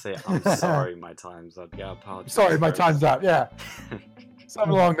 you gotta say, I'm sorry, my time's up. You gotta apologize. Sorry, my time's up. Yeah.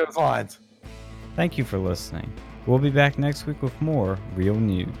 Something along those lines. Thank you for listening. We'll be back next week with more real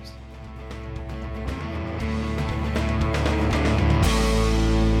news.